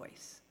have a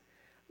voice.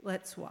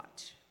 Let's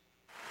watch.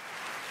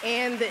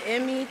 And the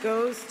Emmy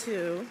goes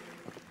to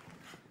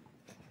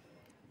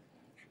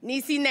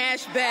Niecy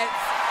Nash-Betts,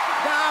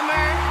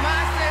 Dahmer,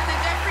 Monster, the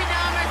Jeffrey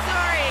Dahmer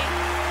story.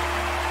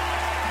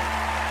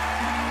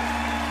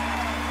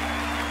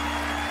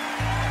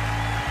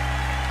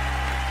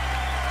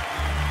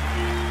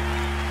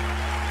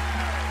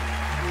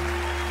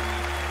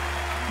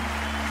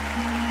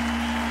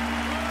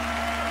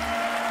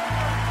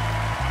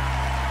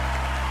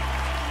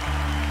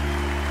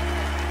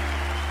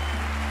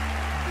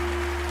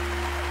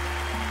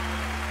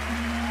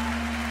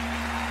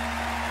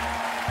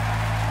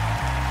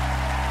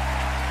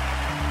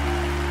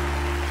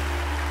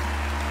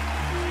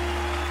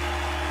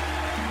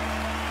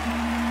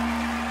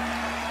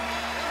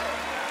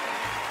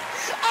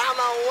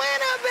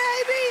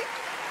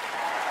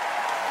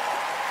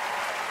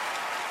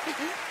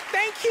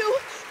 Thank you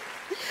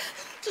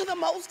to the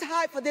Most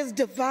High for this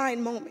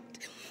divine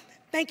moment.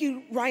 Thank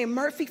you, Ryan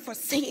Murphy, for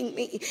seeing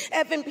me.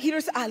 Evan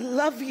Peters, I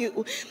love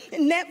you.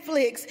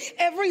 Netflix,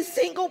 every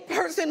single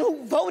person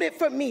who voted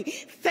for me,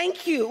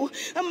 thank you.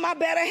 And my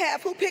better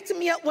half who picked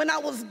me up when I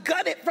was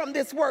gutted from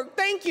this work,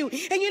 thank you.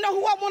 And you know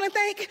who I want to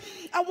thank?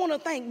 I want to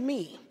thank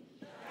me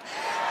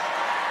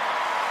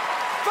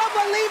for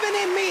believing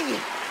in me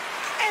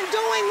and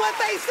doing what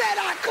they said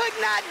I could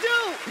not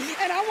do.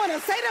 And I want to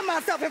say to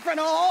myself in front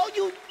of all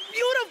you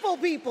beautiful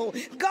people,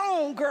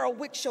 go on, girl,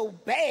 with your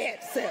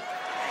bad self.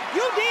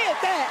 You did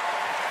that.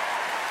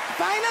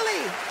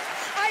 Finally,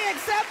 I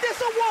accept this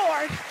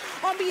award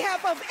on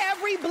behalf of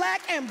every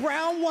black and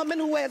brown woman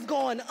who has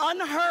gone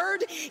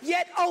unheard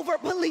yet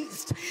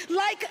over-policed,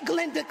 like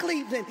Glenda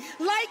Cleveland,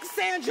 like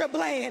Sandra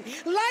Bland,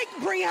 like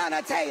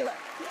Breonna Taylor.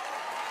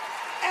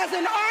 As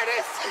an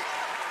artist,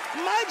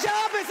 my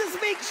job is to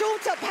speak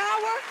truth to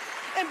power,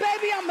 and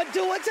baby, I'm gonna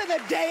do it to the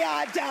day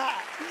I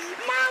die.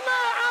 Mama,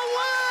 I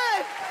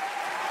won!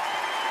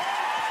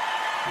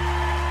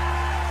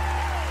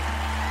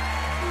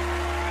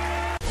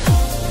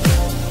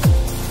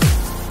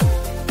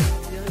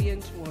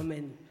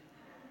 Woman.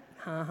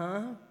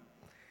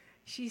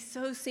 She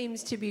so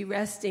seems to be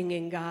resting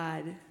in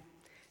God.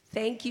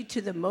 Thank you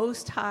to the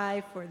Most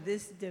High for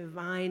this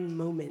divine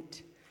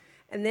moment.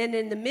 And then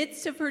in the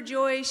midst of her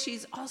joy,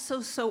 she's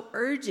also so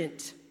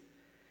urgent.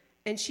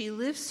 And she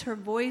lifts her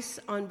voice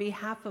on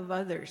behalf of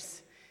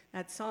others.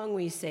 That song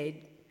we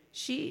sang,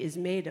 She is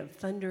made of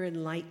thunder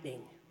and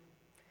lightning,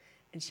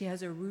 and she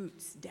has her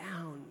roots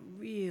down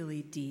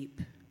really deep.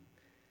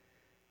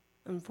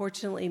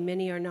 Unfortunately,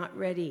 many are not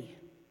ready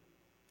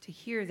to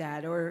hear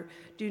that or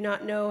do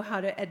not know how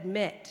to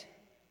admit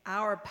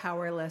our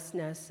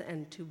powerlessness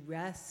and to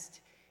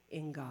rest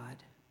in God.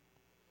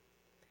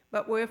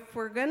 But if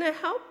we're going to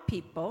help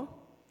people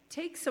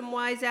take some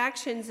wise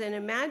actions and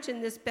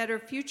imagine this better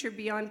future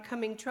beyond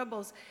coming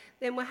troubles,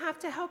 then we'll have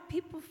to help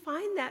people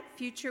find that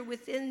future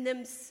within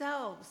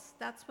themselves.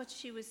 That's what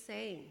she was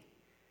saying.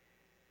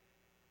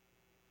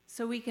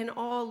 So we can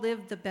all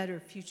live the better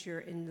future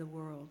in the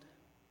world.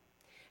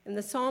 And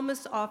the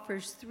psalmist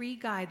offers 3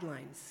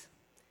 guidelines.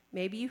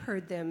 Maybe you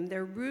heard them.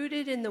 They're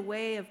rooted in the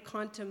way of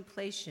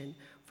contemplation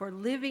for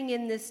living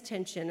in this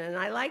tension. And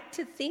I like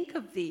to think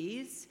of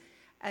these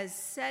as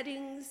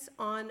settings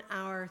on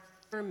our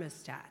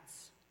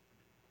thermostats.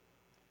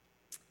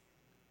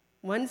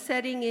 One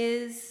setting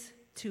is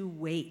to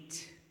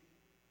wait.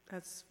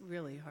 That's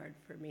really hard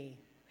for me.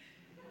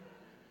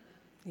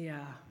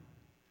 Yeah.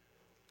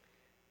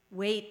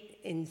 Wait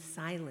in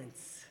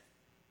silence.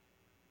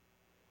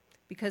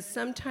 Because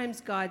sometimes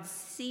God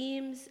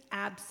seems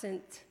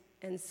absent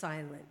and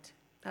silent.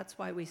 That's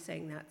why we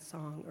sang that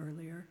song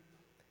earlier.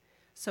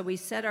 So we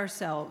set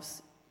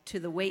ourselves to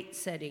the wait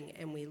setting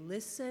and we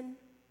listen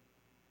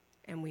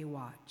and we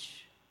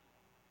watch.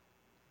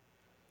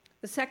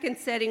 The second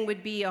setting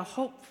would be a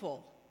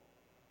hopeful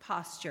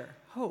posture,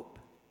 hope.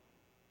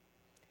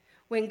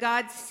 When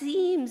God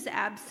seems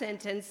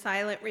absent and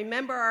silent,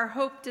 remember our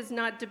hope does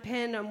not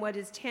depend on what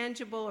is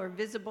tangible or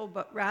visible,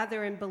 but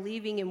rather in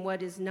believing in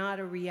what is not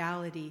a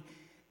reality,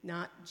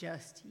 not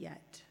just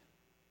yet.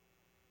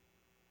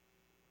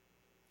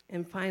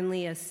 And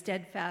finally, a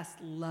steadfast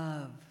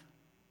love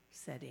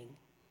setting.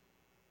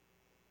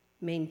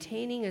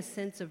 Maintaining a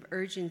sense of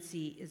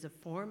urgency is a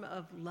form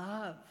of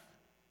love.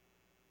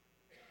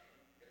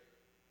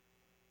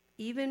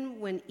 Even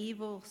when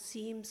evil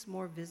seems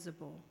more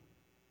visible,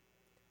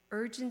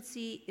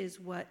 urgency is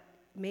what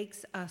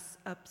makes us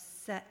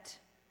upset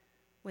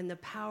when the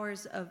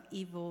powers of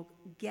evil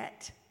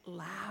get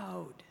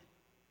loud.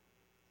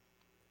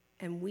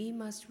 And we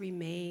must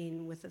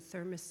remain with a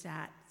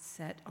thermostat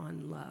set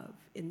on love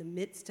in the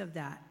midst of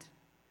that.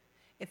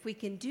 If we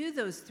can do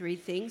those 3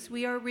 things,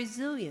 we are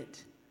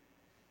resilient.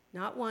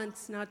 Not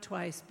once, not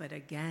twice, but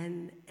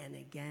again and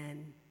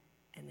again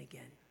and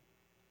again.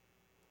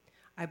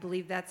 I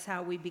believe that's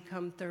how we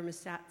become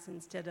thermostats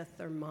instead of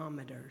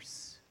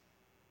thermometers.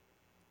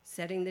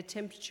 Setting the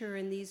temperature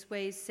in these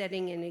ways,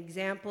 setting an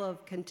example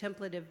of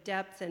contemplative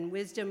depth and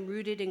wisdom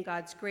rooted in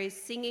God's grace,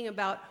 singing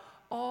about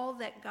all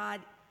that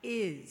God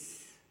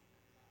is,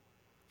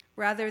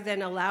 rather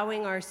than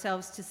allowing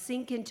ourselves to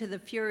sink into the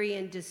fury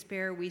and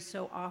despair we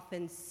so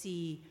often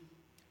see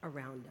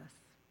around us.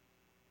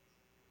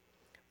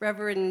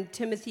 Reverend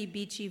Timothy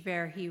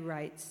Beachy-Vare, he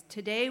writes,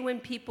 "Today when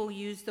people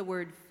use the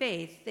word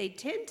faith, they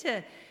tend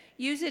to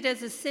use it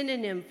as a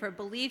synonym for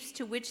beliefs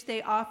to which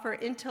they offer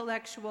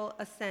intellectual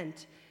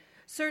assent.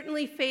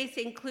 Certainly faith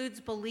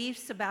includes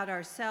beliefs about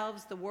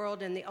ourselves, the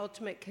world, and the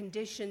ultimate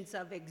conditions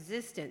of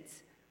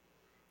existence.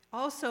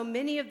 Also,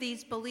 many of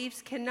these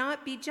beliefs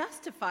cannot be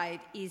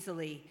justified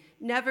easily.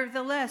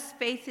 Nevertheless,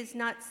 faith is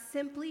not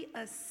simply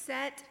a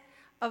set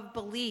of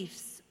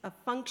beliefs, a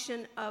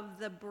function of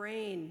the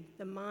brain,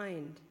 the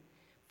mind.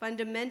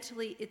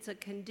 Fundamentally, it's a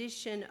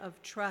condition of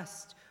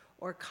trust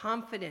or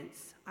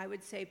confidence. I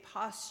would say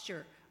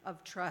posture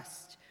of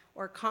trust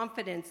or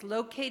confidence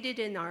located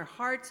in our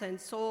hearts and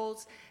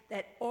souls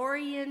that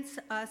orients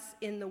us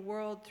in the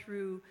world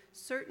through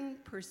certain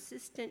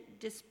persistent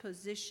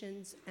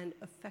dispositions and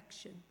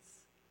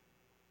affections."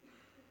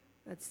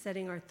 That's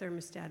setting our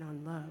thermostat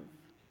on love.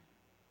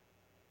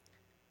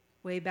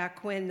 Way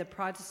back when, the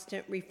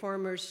Protestant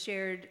reformers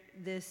shared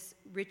this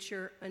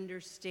richer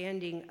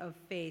understanding of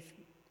faith.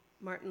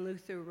 Martin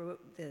Luther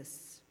wrote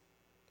this: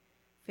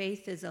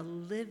 "Faith is a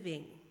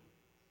living,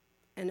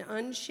 an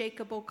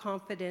unshakable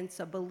confidence,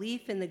 a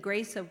belief in the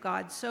grace of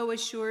God so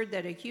assured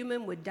that a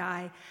human would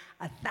die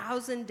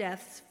 1,000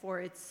 deaths for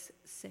its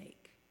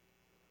sake.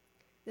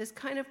 This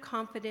kind of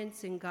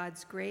confidence in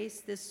God's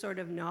grace, this sort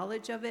of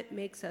knowledge of it,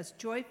 makes us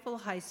joyful,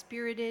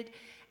 high-spirited,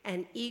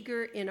 and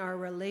eager in our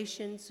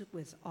relations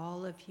with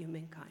all of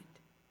humankind."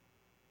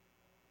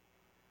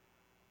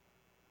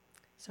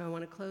 So I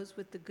want to close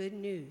with the good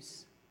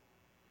news.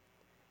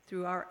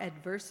 Through our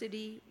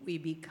adversity, we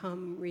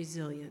become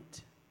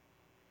resilient.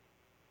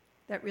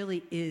 That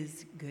really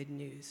is good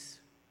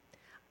news.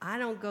 I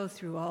don't go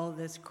through all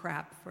this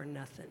crap for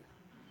nothing.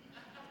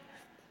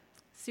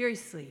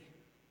 Seriously.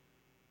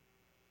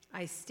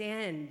 I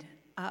stand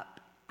up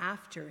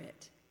after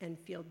it and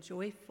feel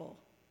joyful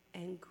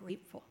and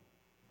grateful.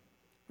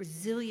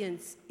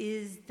 Resilience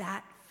is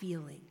that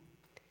feeling.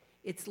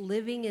 It's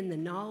living in the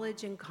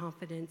knowledge and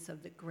confidence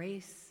of the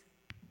grace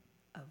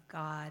of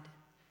God.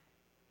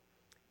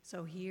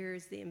 So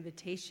here's the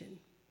invitation.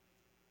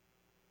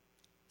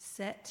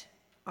 Set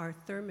our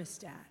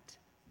thermostat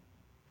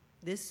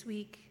this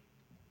week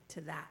to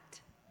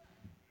that.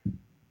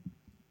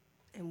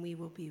 and we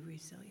will be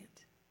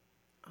resilient.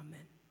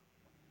 Amen.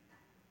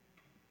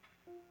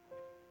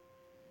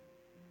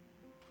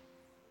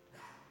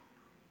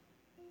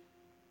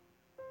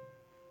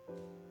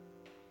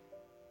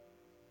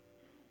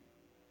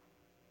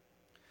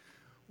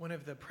 One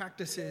of the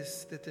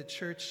practices that the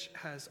church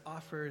has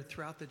offered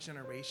throughout the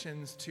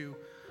generations to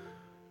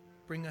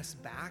bring us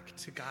back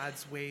to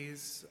God's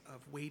ways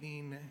of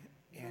waiting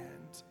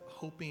and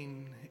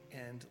hoping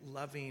and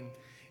loving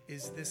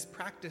is this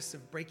practice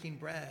of breaking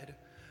bread,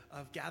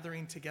 of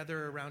gathering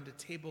together around a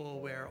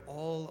table where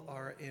all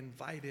are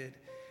invited.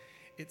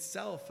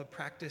 Itself a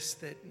practice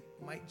that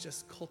might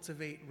just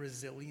cultivate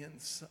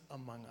resilience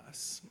among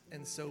us.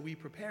 And so we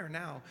prepare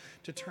now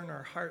to turn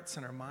our hearts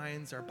and our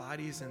minds, our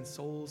bodies and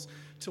souls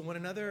to one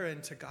another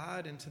and to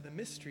God and to the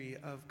mystery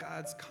of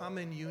God's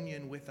common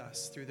union with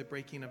us through the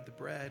breaking of the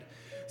bread.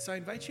 So I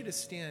invite you to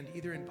stand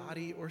either in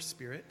body or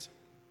spirit.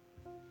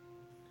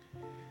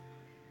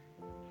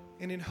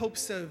 And in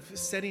hopes of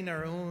setting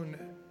our own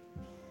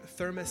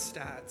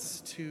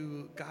thermostats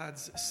to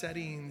God's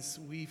settings,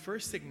 we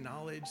first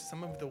acknowledge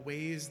some of the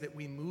ways that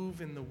we move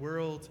in the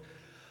world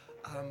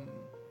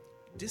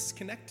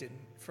disconnected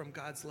from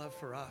God's love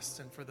for us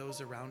and for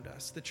those around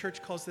us. The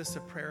church calls this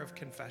a prayer of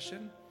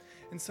confession.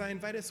 And so I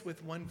invite us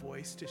with one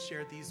voice to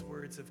share these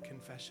words of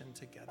confession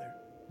together.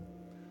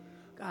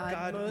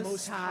 God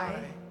Most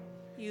High,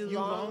 you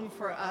long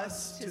for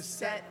us to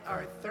set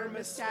our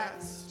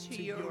thermostats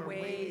to your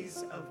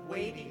ways of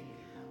waiting,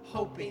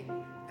 hoping,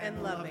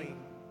 and loving.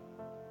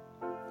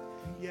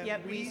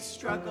 Yet we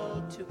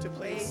struggle to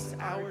place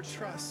our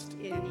trust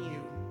in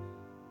you.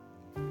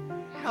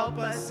 Help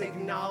us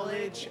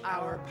acknowledge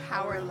our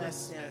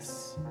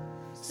powerlessness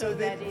so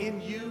that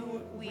in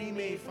you we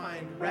may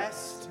find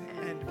rest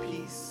and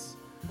peace.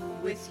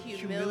 With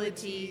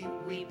humility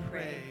we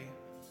pray.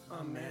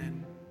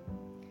 Amen.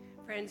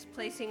 Friends,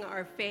 placing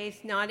our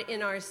faith not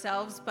in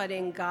ourselves but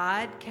in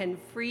God can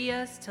free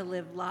us to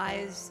live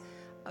lives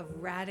of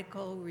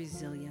radical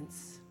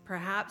resilience.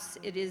 Perhaps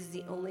it is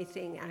the only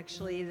thing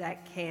actually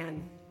that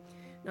can.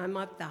 Now, I'm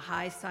up the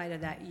high side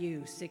of that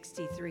U,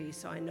 63,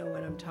 so I know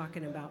what I'm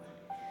talking about.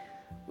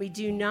 We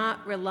do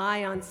not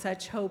rely on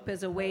such hope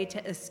as a way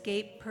to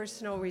escape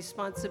personal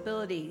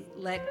responsibility.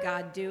 Let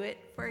God do it,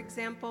 for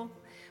example.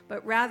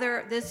 But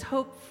rather, this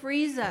hope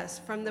frees us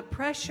from the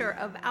pressure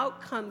of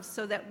outcomes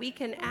so that we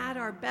can add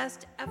our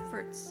best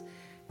efforts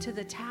to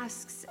the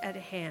tasks at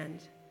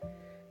hand.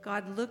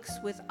 God looks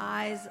with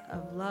eyes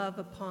of love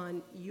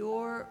upon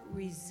your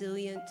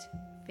resilient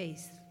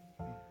faith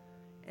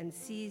and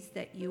sees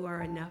that you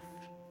are enough.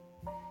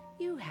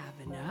 You have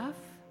enough.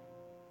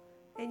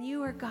 And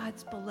you are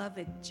God's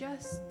beloved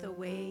just the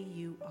way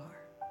you are.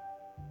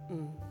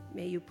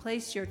 May you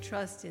place your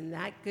trust in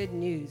that good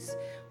news,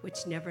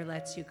 which never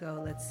lets you go.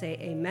 Let's say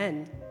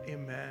amen.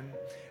 Amen.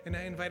 And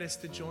I invite us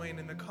to join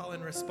in the call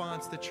and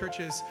response, the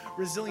church's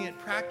resilient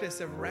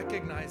practice of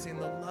recognizing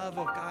the love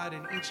of God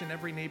in each and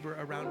every neighbor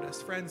around us.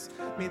 Friends,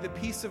 may the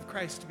peace of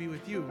Christ be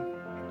with you.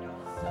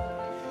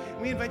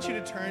 We invite you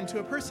to turn to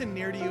a person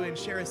near to you and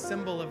share a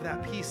symbol of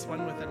that peace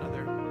one with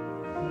another.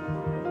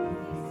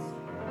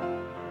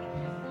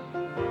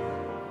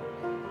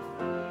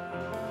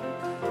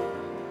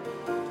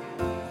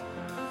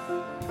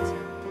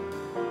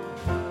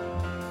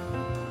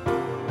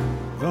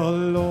 The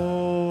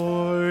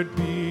Lord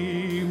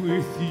be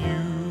with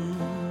you.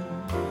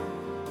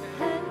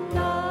 And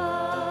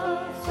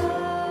also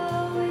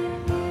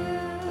with you.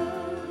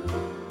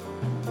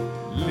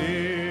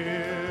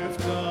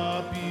 Lift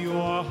up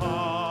your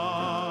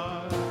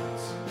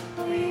hearts.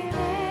 We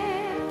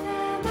lift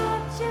them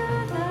up to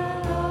the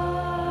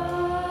Lord.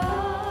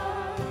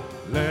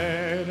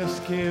 Let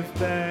us give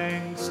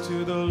thanks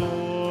to the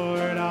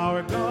Lord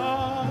our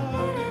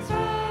God. It is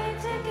right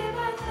to give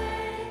our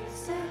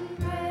thanks and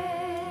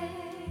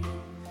praise.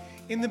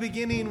 In the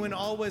beginning, when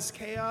all was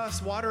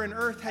chaos, water and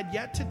earth had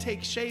yet to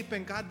take shape,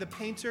 and God the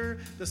painter,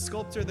 the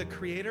sculptor, the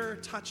creator,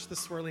 touched the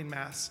swirling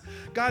mass.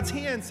 God's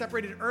hand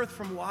separated earth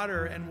from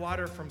water and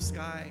water from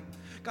sky.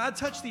 God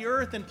touched the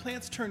earth and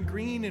plants turned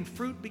green and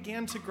fruit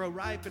began to grow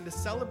ripe. And to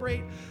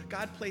celebrate,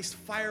 God placed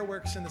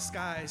fireworks in the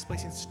skies,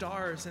 placing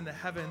stars in the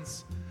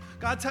heavens.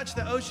 God touched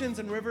the oceans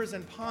and rivers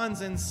and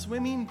ponds, and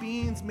swimming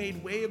beings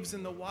made waves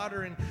in the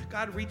water. And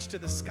God reached to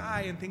the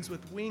sky, and things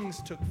with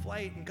wings took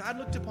flight. And God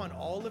looked upon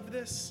all of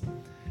this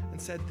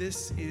and said,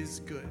 "This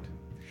is good."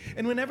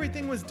 And when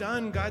everything was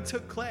done, God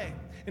took clay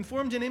and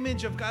formed an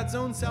image of God's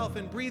own self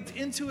and breathed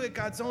into it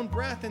God's own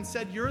breath and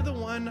said, "You're the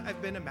one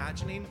I've been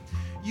imagining.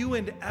 You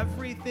and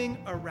everything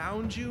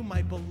around you,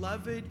 my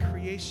beloved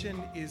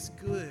creation, is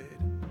good."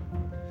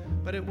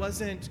 But it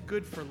wasn't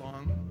good for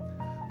long.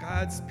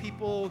 God's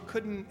people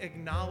couldn't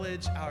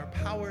acknowledge our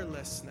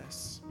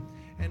powerlessness,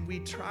 and we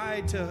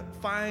tried to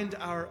find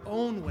our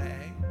own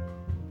way,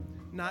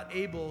 not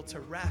able to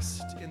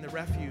rest in the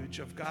refuge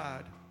of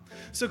God.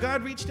 So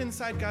God reached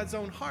inside God's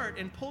own heart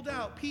and pulled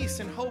out peace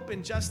and hope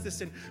and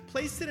justice and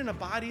placed it in a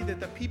body that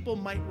the people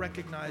might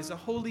recognize, a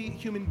holy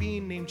human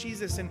being named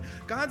Jesus. And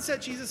God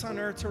set Jesus on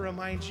earth to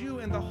remind you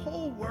and the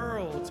whole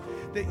world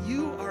that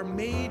you are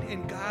made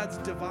in God's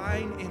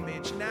divine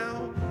image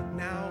now,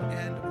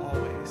 and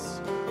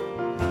always.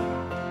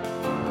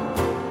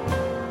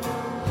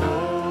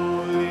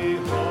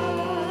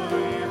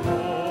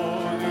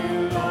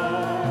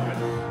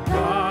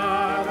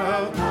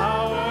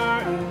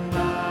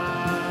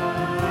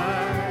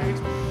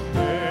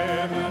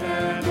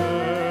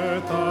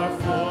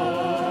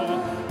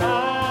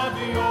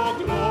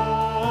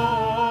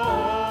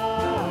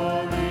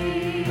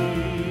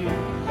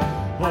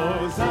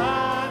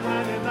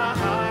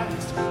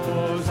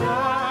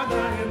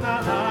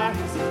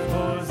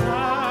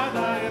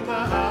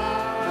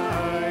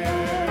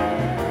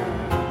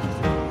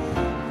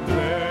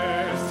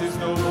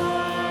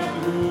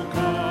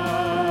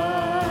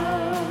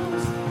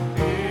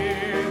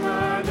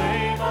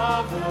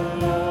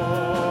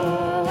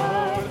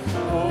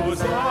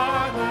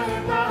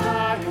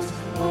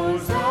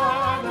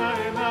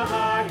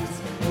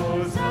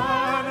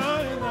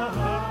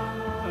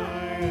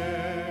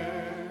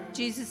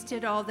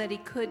 Did all that he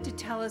could to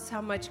tell us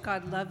how much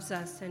God loves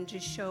us and to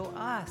show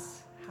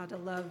us how to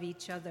love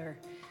each other.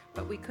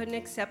 But we couldn't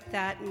accept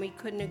that, and we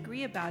couldn't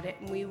agree about it,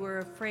 and we were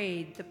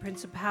afraid. The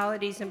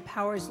principalities and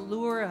powers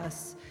lure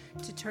us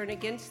to turn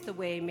against the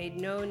way made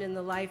known in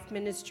the life,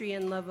 ministry,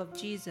 and love of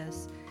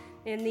Jesus.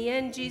 In the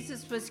end,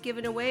 Jesus was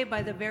given away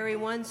by the very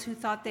ones who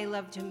thought they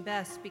loved him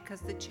best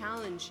because the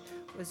challenge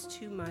was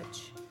too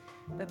much.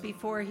 But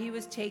before he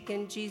was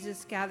taken,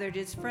 Jesus gathered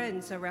his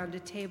friends around a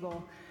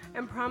table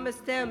and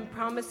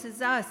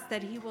promises us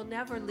that he will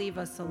never leave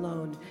us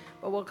alone,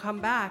 but will come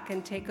back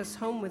and take us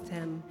home with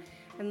him.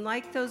 And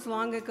like those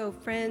long ago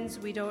friends,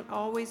 we don't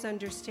always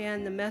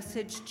understand the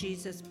message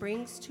Jesus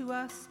brings to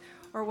us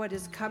or what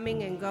his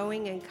coming and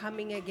going and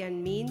coming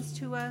again means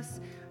to us.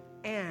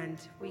 And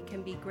we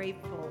can be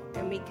grateful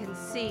and we can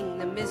sing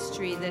the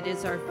mystery that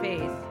is our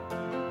faith.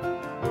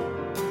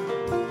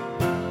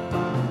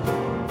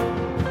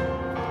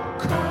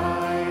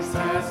 Christ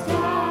has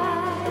died.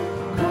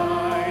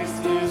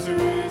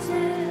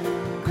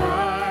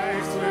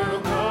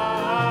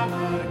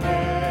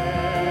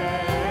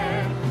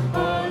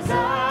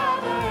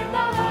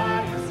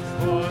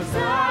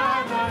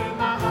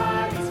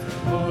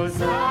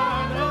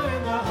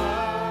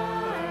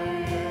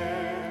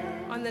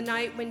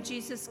 When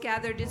Jesus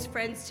gathered his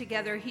friends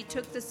together, he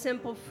took the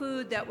simple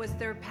food that was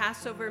their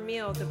Passover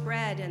meal, the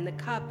bread and the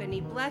cup, and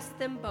he blessed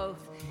them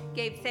both,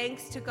 gave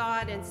thanks to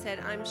God, and said,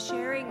 I'm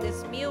sharing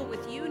this meal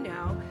with you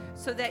now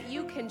so that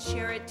you can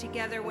share it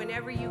together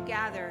whenever you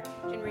gather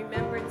in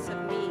remembrance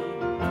of me.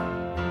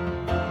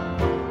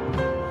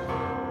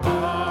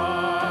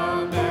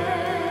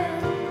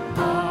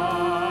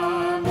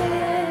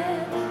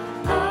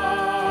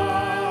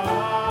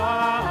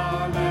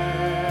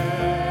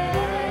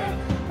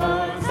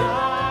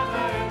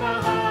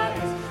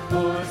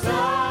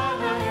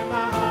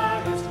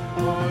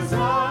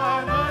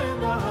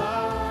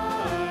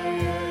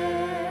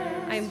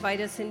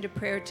 Invite us into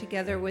prayer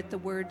together with the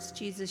words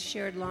Jesus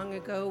shared long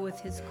ago with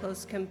his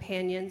close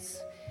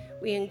companions.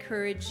 We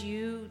encourage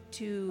you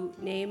to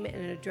name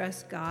and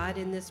address God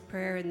in this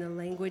prayer in the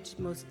language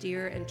most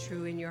dear and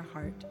true in your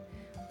heart.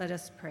 Let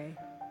us pray.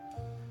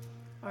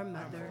 Our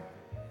Mother,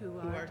 who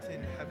art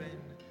in heaven,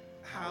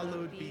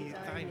 hallowed be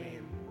thy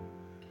name.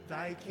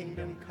 Thy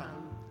kingdom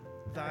come,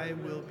 thy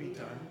will be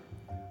done,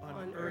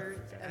 on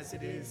earth as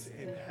it is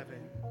in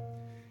heaven.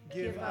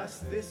 Give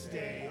us this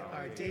day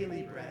our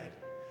daily bread,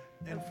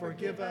 and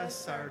forgive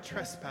us our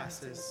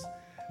trespasses,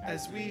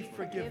 as we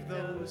forgive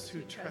those who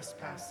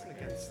trespass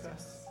against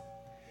us.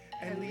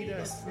 And lead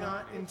us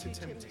not into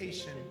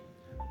temptation,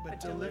 but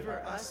deliver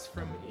us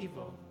from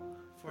evil.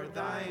 For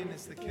thine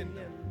is the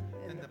kingdom,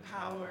 and the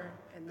power,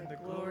 and the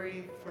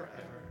glory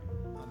forever.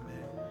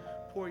 Amen.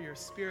 Pour your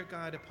Spirit,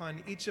 God,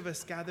 upon each of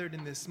us gathered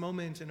in this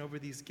moment and over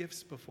these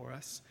gifts before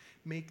us.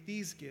 Make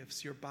these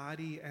gifts your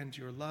body and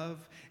your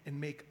love,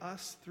 and make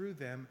us, through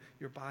them,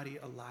 your body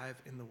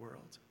alive in the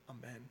world.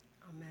 Amen.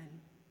 Amen.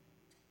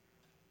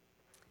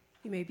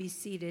 You may be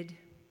seated.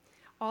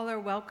 All are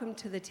welcome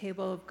to the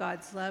table of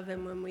God's love,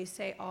 and when we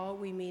say all,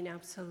 we mean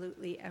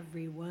absolutely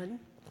everyone.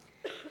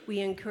 We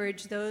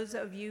encourage those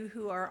of you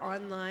who are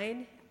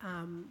online,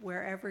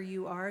 wherever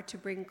you are, to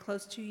bring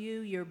close to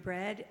you your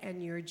bread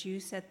and your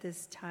juice at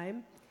this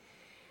time.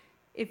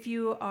 If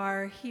you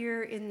are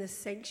here in the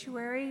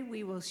sanctuary,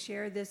 we will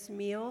share this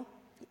meal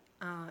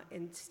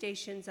in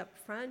stations up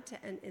front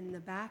and in the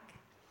back.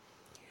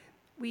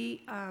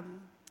 We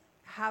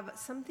have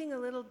something a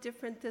little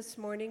different this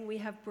morning. We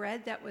have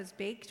bread that was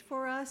baked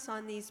for us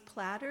on these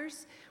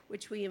platters,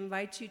 which we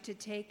invite you to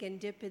take and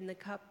dip in the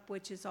cup,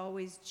 which is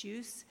always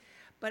juice.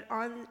 But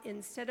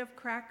instead of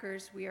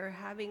crackers, we are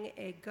having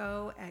a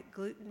go at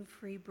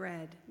gluten-free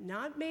bread.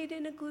 Not made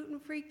in a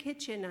gluten-free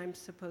kitchen, I'm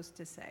supposed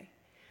to say,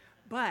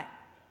 but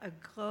a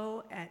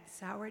go at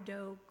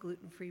sourdough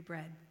gluten-free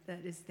bread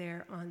that is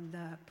there on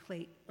the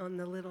plate, on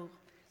the little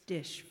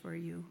dish for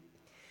you.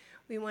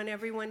 We want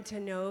everyone to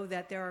know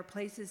that there are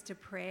places to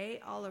pray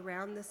all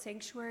around the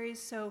sanctuary,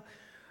 so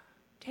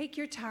take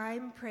your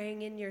time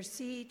praying in your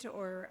seat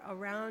or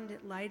around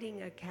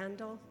lighting a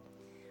candle.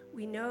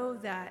 We know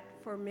that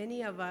for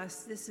many of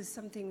us, this is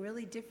something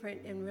really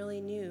different and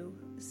really new,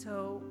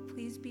 so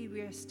please be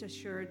rest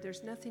assured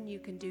there's nothing you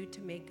can do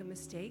to make a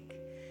mistake.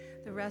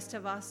 The rest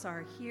of us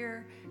are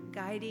here,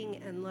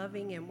 guiding and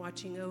loving and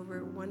watching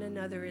over one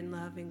another in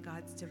love in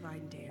God's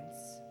divine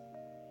dance.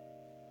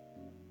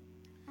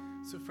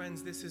 So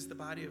friends, this is the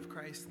body of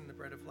Christ and the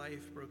bread of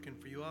life broken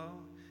for you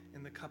all,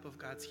 and the cup of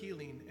God's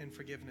healing and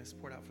forgiveness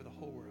poured out for the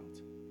whole world.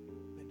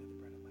 Linda, the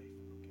bread of life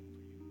broken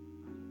for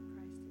you. Body of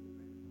Christ and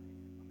the bread of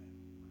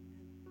life.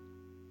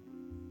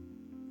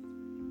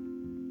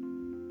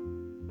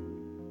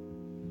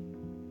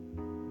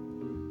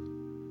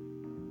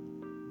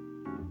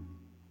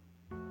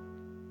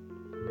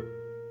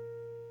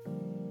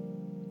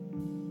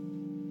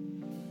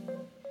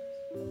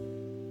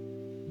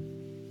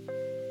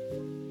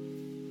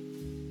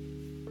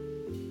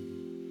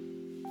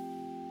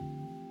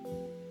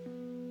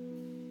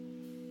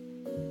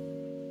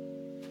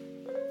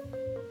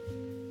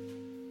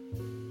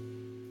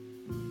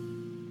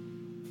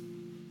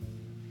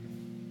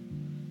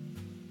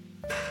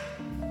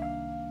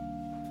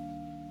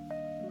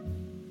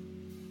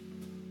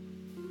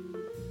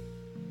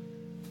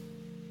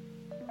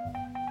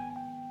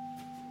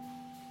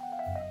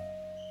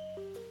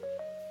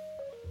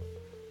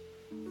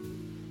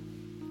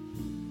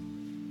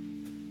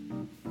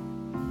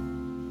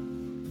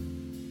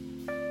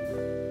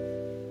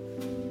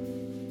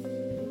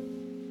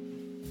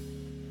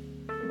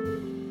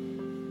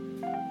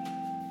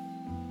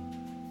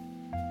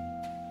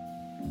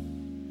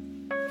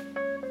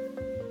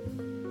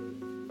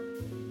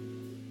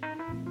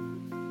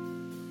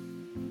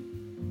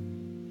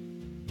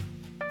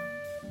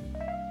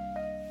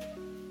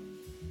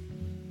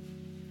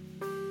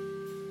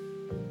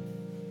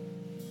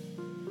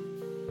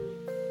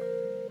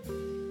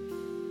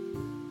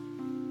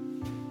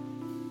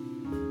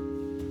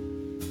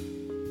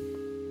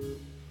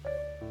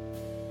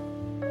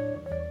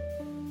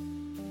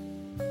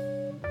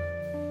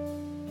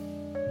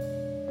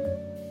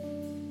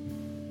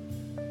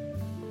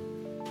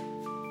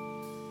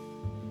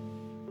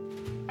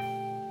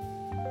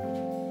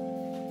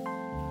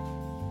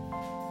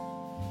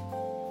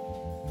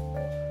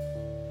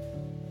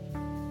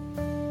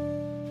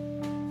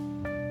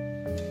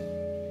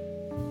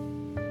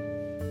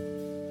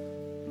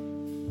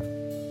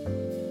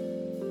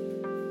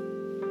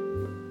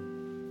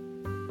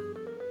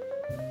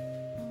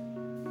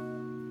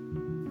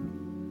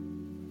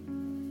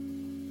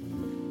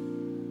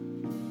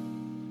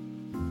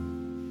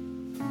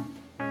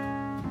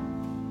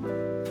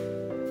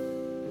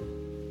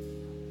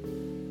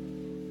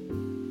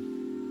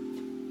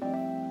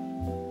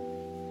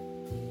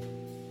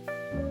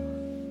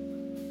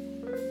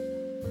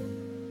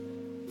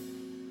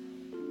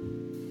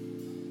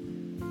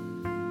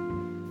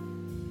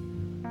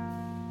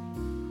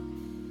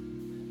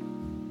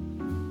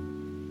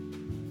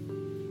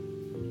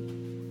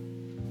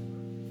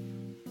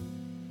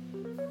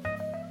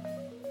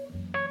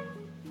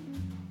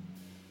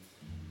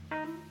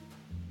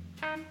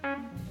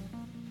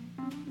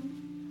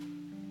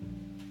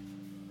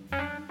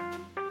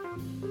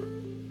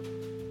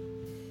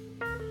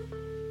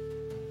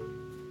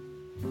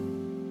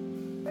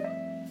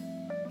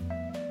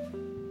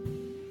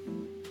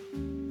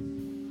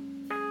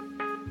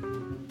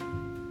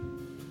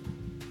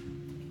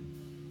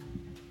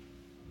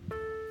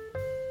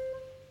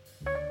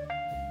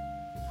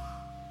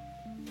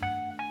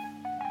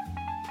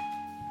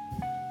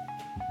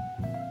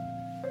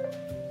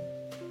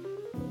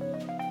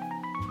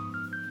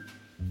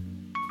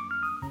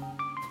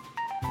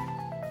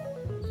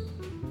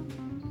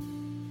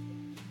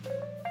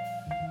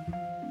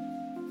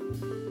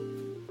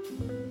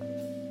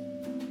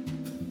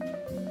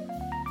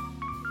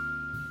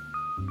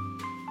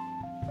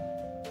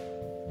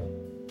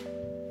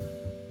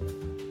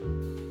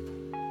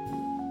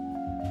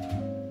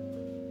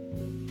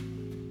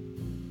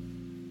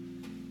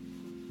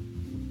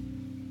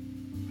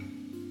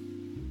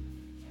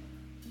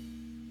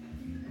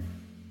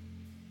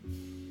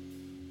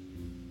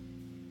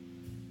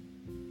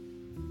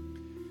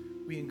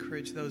 We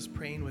encourage those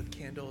praying with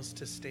candles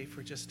to stay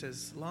for just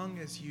as long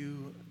as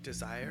you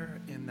desire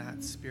in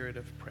that spirit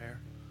of prayer.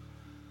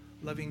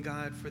 Loving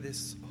God, for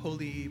this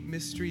holy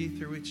mystery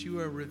through which you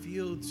are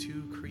revealed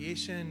to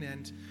creation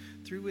and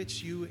through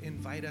which you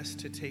invite us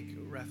to take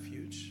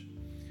refuge,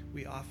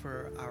 we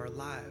offer our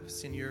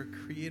lives in your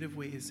creative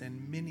ways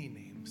and many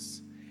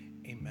names.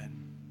 Amen.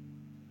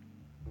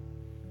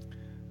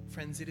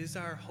 Friends, it is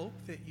our hope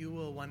that you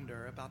will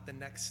wonder about the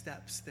next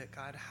steps that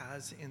God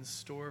has in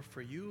store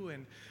for you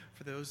and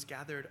for those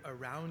gathered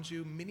around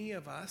you. Many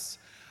of us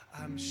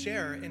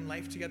share in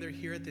life together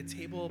here at the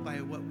table by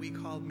what we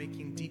call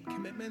making deep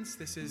commitments.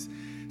 This is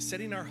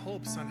setting our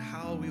hopes on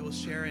how we will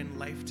share in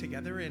life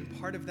together, and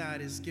part of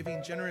that is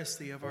giving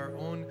generously of our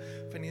own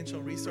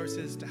financial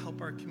resources to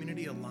help our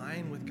community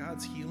align with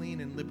God's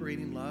healing and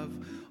liberating love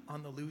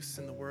on the loose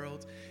in the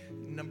world.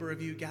 A number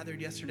of you gathered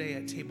yesterday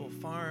at Table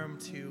Farm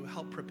to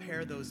help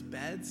prepare those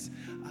beds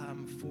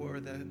for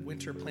the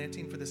winter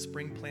planting, for the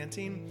spring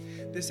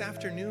planting. This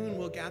afternoon,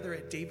 we'll gather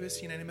at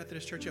Davis United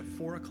Methodist Church at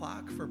 4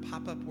 o'clock for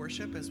pop-up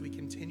worship as we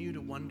continue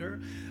to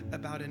wonder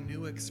about a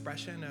new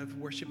expression of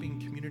worshiping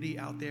community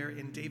out there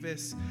in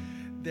Davis.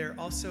 There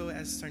also,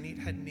 as Sarneet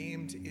had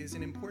named, is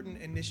an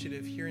important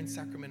initiative here in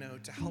Sacramento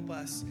to help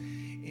us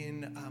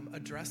in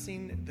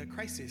addressing the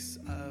crisis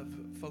of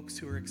folks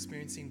who are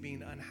experiencing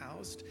being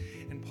unhoused.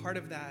 And part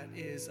of that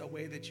is a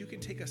way that you can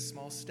take a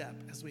small step,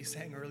 as we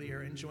sang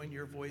earlier, and join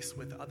your voice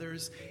with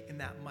others in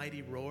that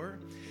mighty roar.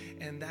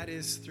 And that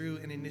is through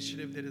an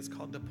initiative that is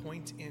called the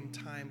Point in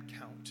Time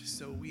Count.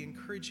 So we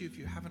encourage you, if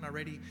you haven't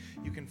already,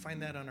 you can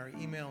find that on our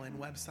email and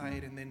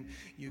website, and then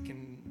you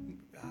can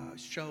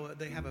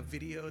they have a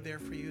video there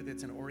for you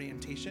that's an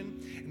orientation,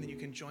 and then you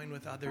can join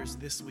with others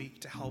this week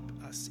to help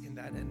us in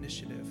that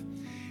initiative.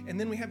 And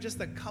then we have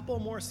just a couple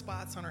more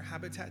spots on our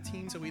Habitat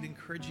team, so we'd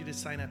encourage you to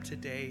sign up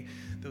today.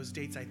 Those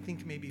dates, I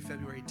think maybe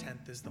February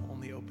 10th is the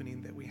only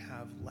opening that we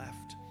have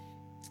left.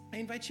 I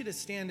invite you to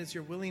stand as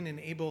you're willing and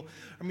able.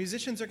 Our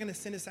musicians are going to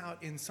send us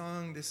out in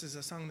song. This is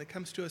a song that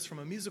comes to us from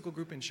a musical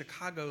group in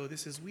Chicago.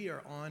 This is We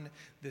Are on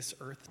This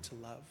Earth to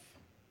Love.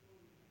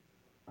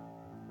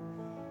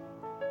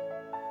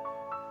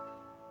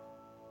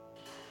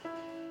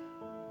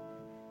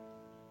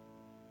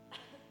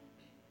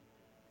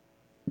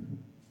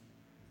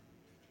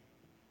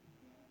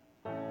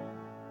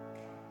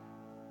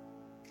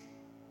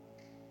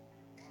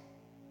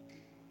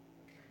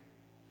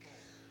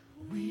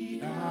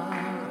 We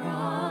are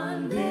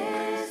on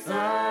this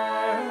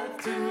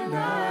earth to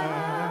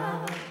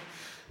love.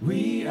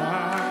 We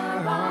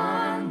are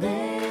on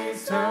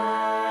this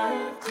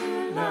earth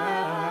to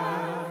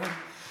love.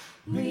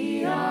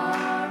 We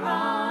are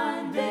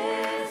on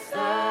this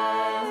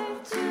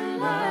earth to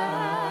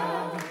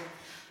love.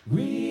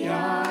 We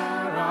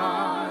are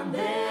on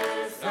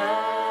this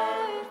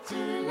earth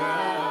to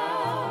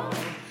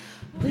love.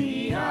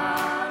 We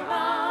are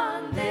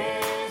on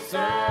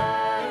this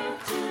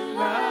earth to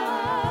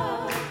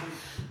love.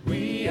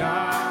 We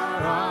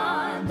are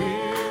on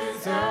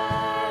this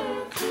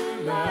earth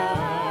to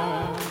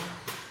love.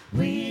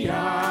 We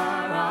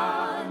are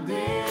on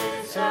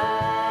this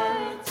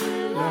earth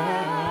to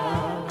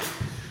love.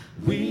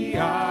 We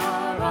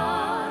are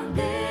on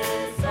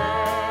this earth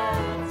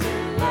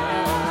to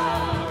love.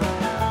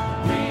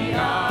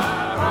 We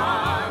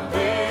are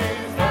on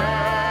this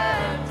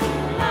earth to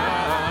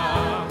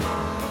love.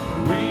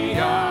 We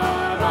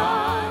are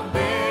on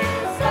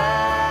this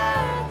earth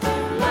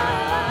to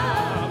love.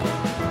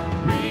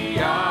 We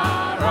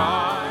are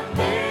on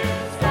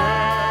this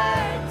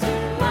earth to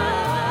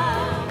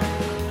love.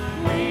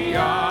 We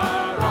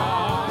are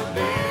on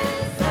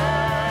this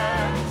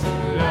earth to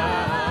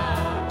love.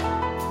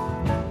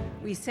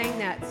 We sang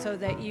that so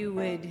that you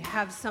would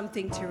have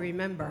something to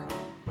remember.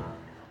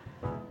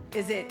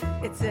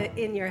 It's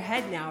in your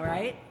head now,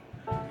 right?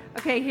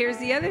 Okay, here's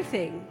the other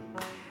thing.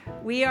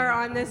 We are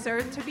on this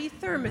earth to be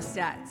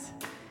thermostats.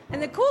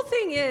 And the cool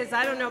thing is,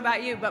 I don't know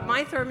about you, but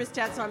my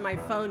thermostat's on my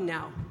phone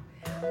now.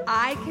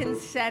 I can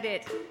set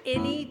it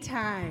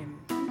anytime.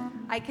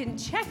 I can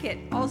check it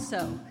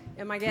also.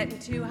 Am I getting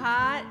too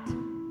hot?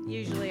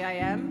 Usually I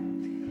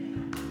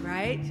am,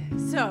 right?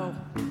 So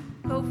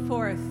go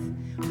forth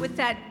with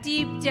that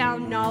deep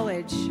down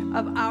knowledge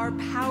of our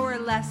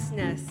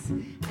powerlessness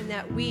and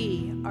that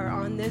we are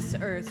on this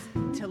earth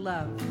to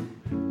love.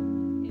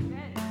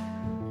 Amen.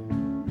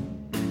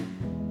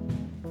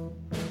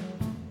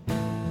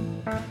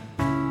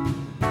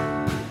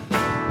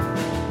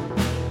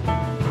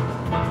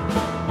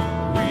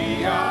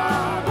 We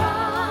are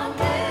on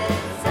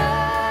this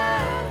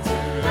earth to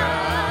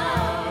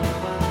love.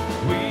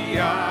 We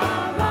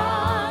are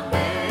on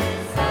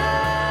this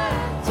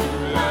earth to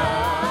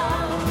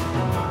love.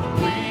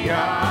 We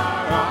are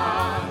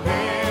on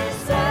this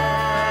earth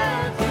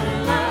to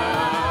love.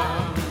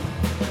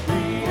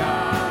 We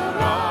are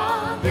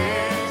on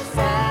this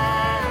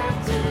earth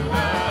to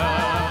love.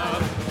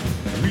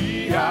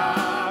 We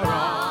are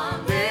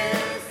on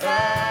this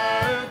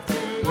earth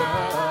to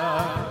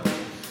love.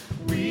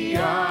 We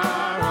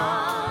are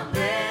on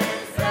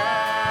this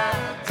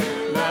earth to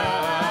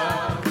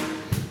love.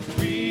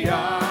 We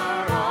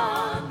are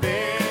on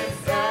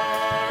this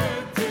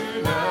earth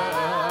to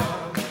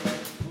love.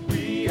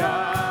 We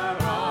are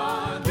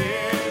on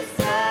this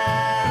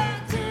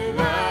earth to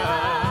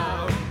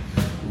love.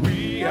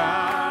 We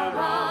are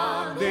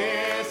on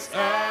this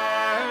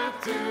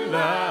earth to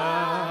love.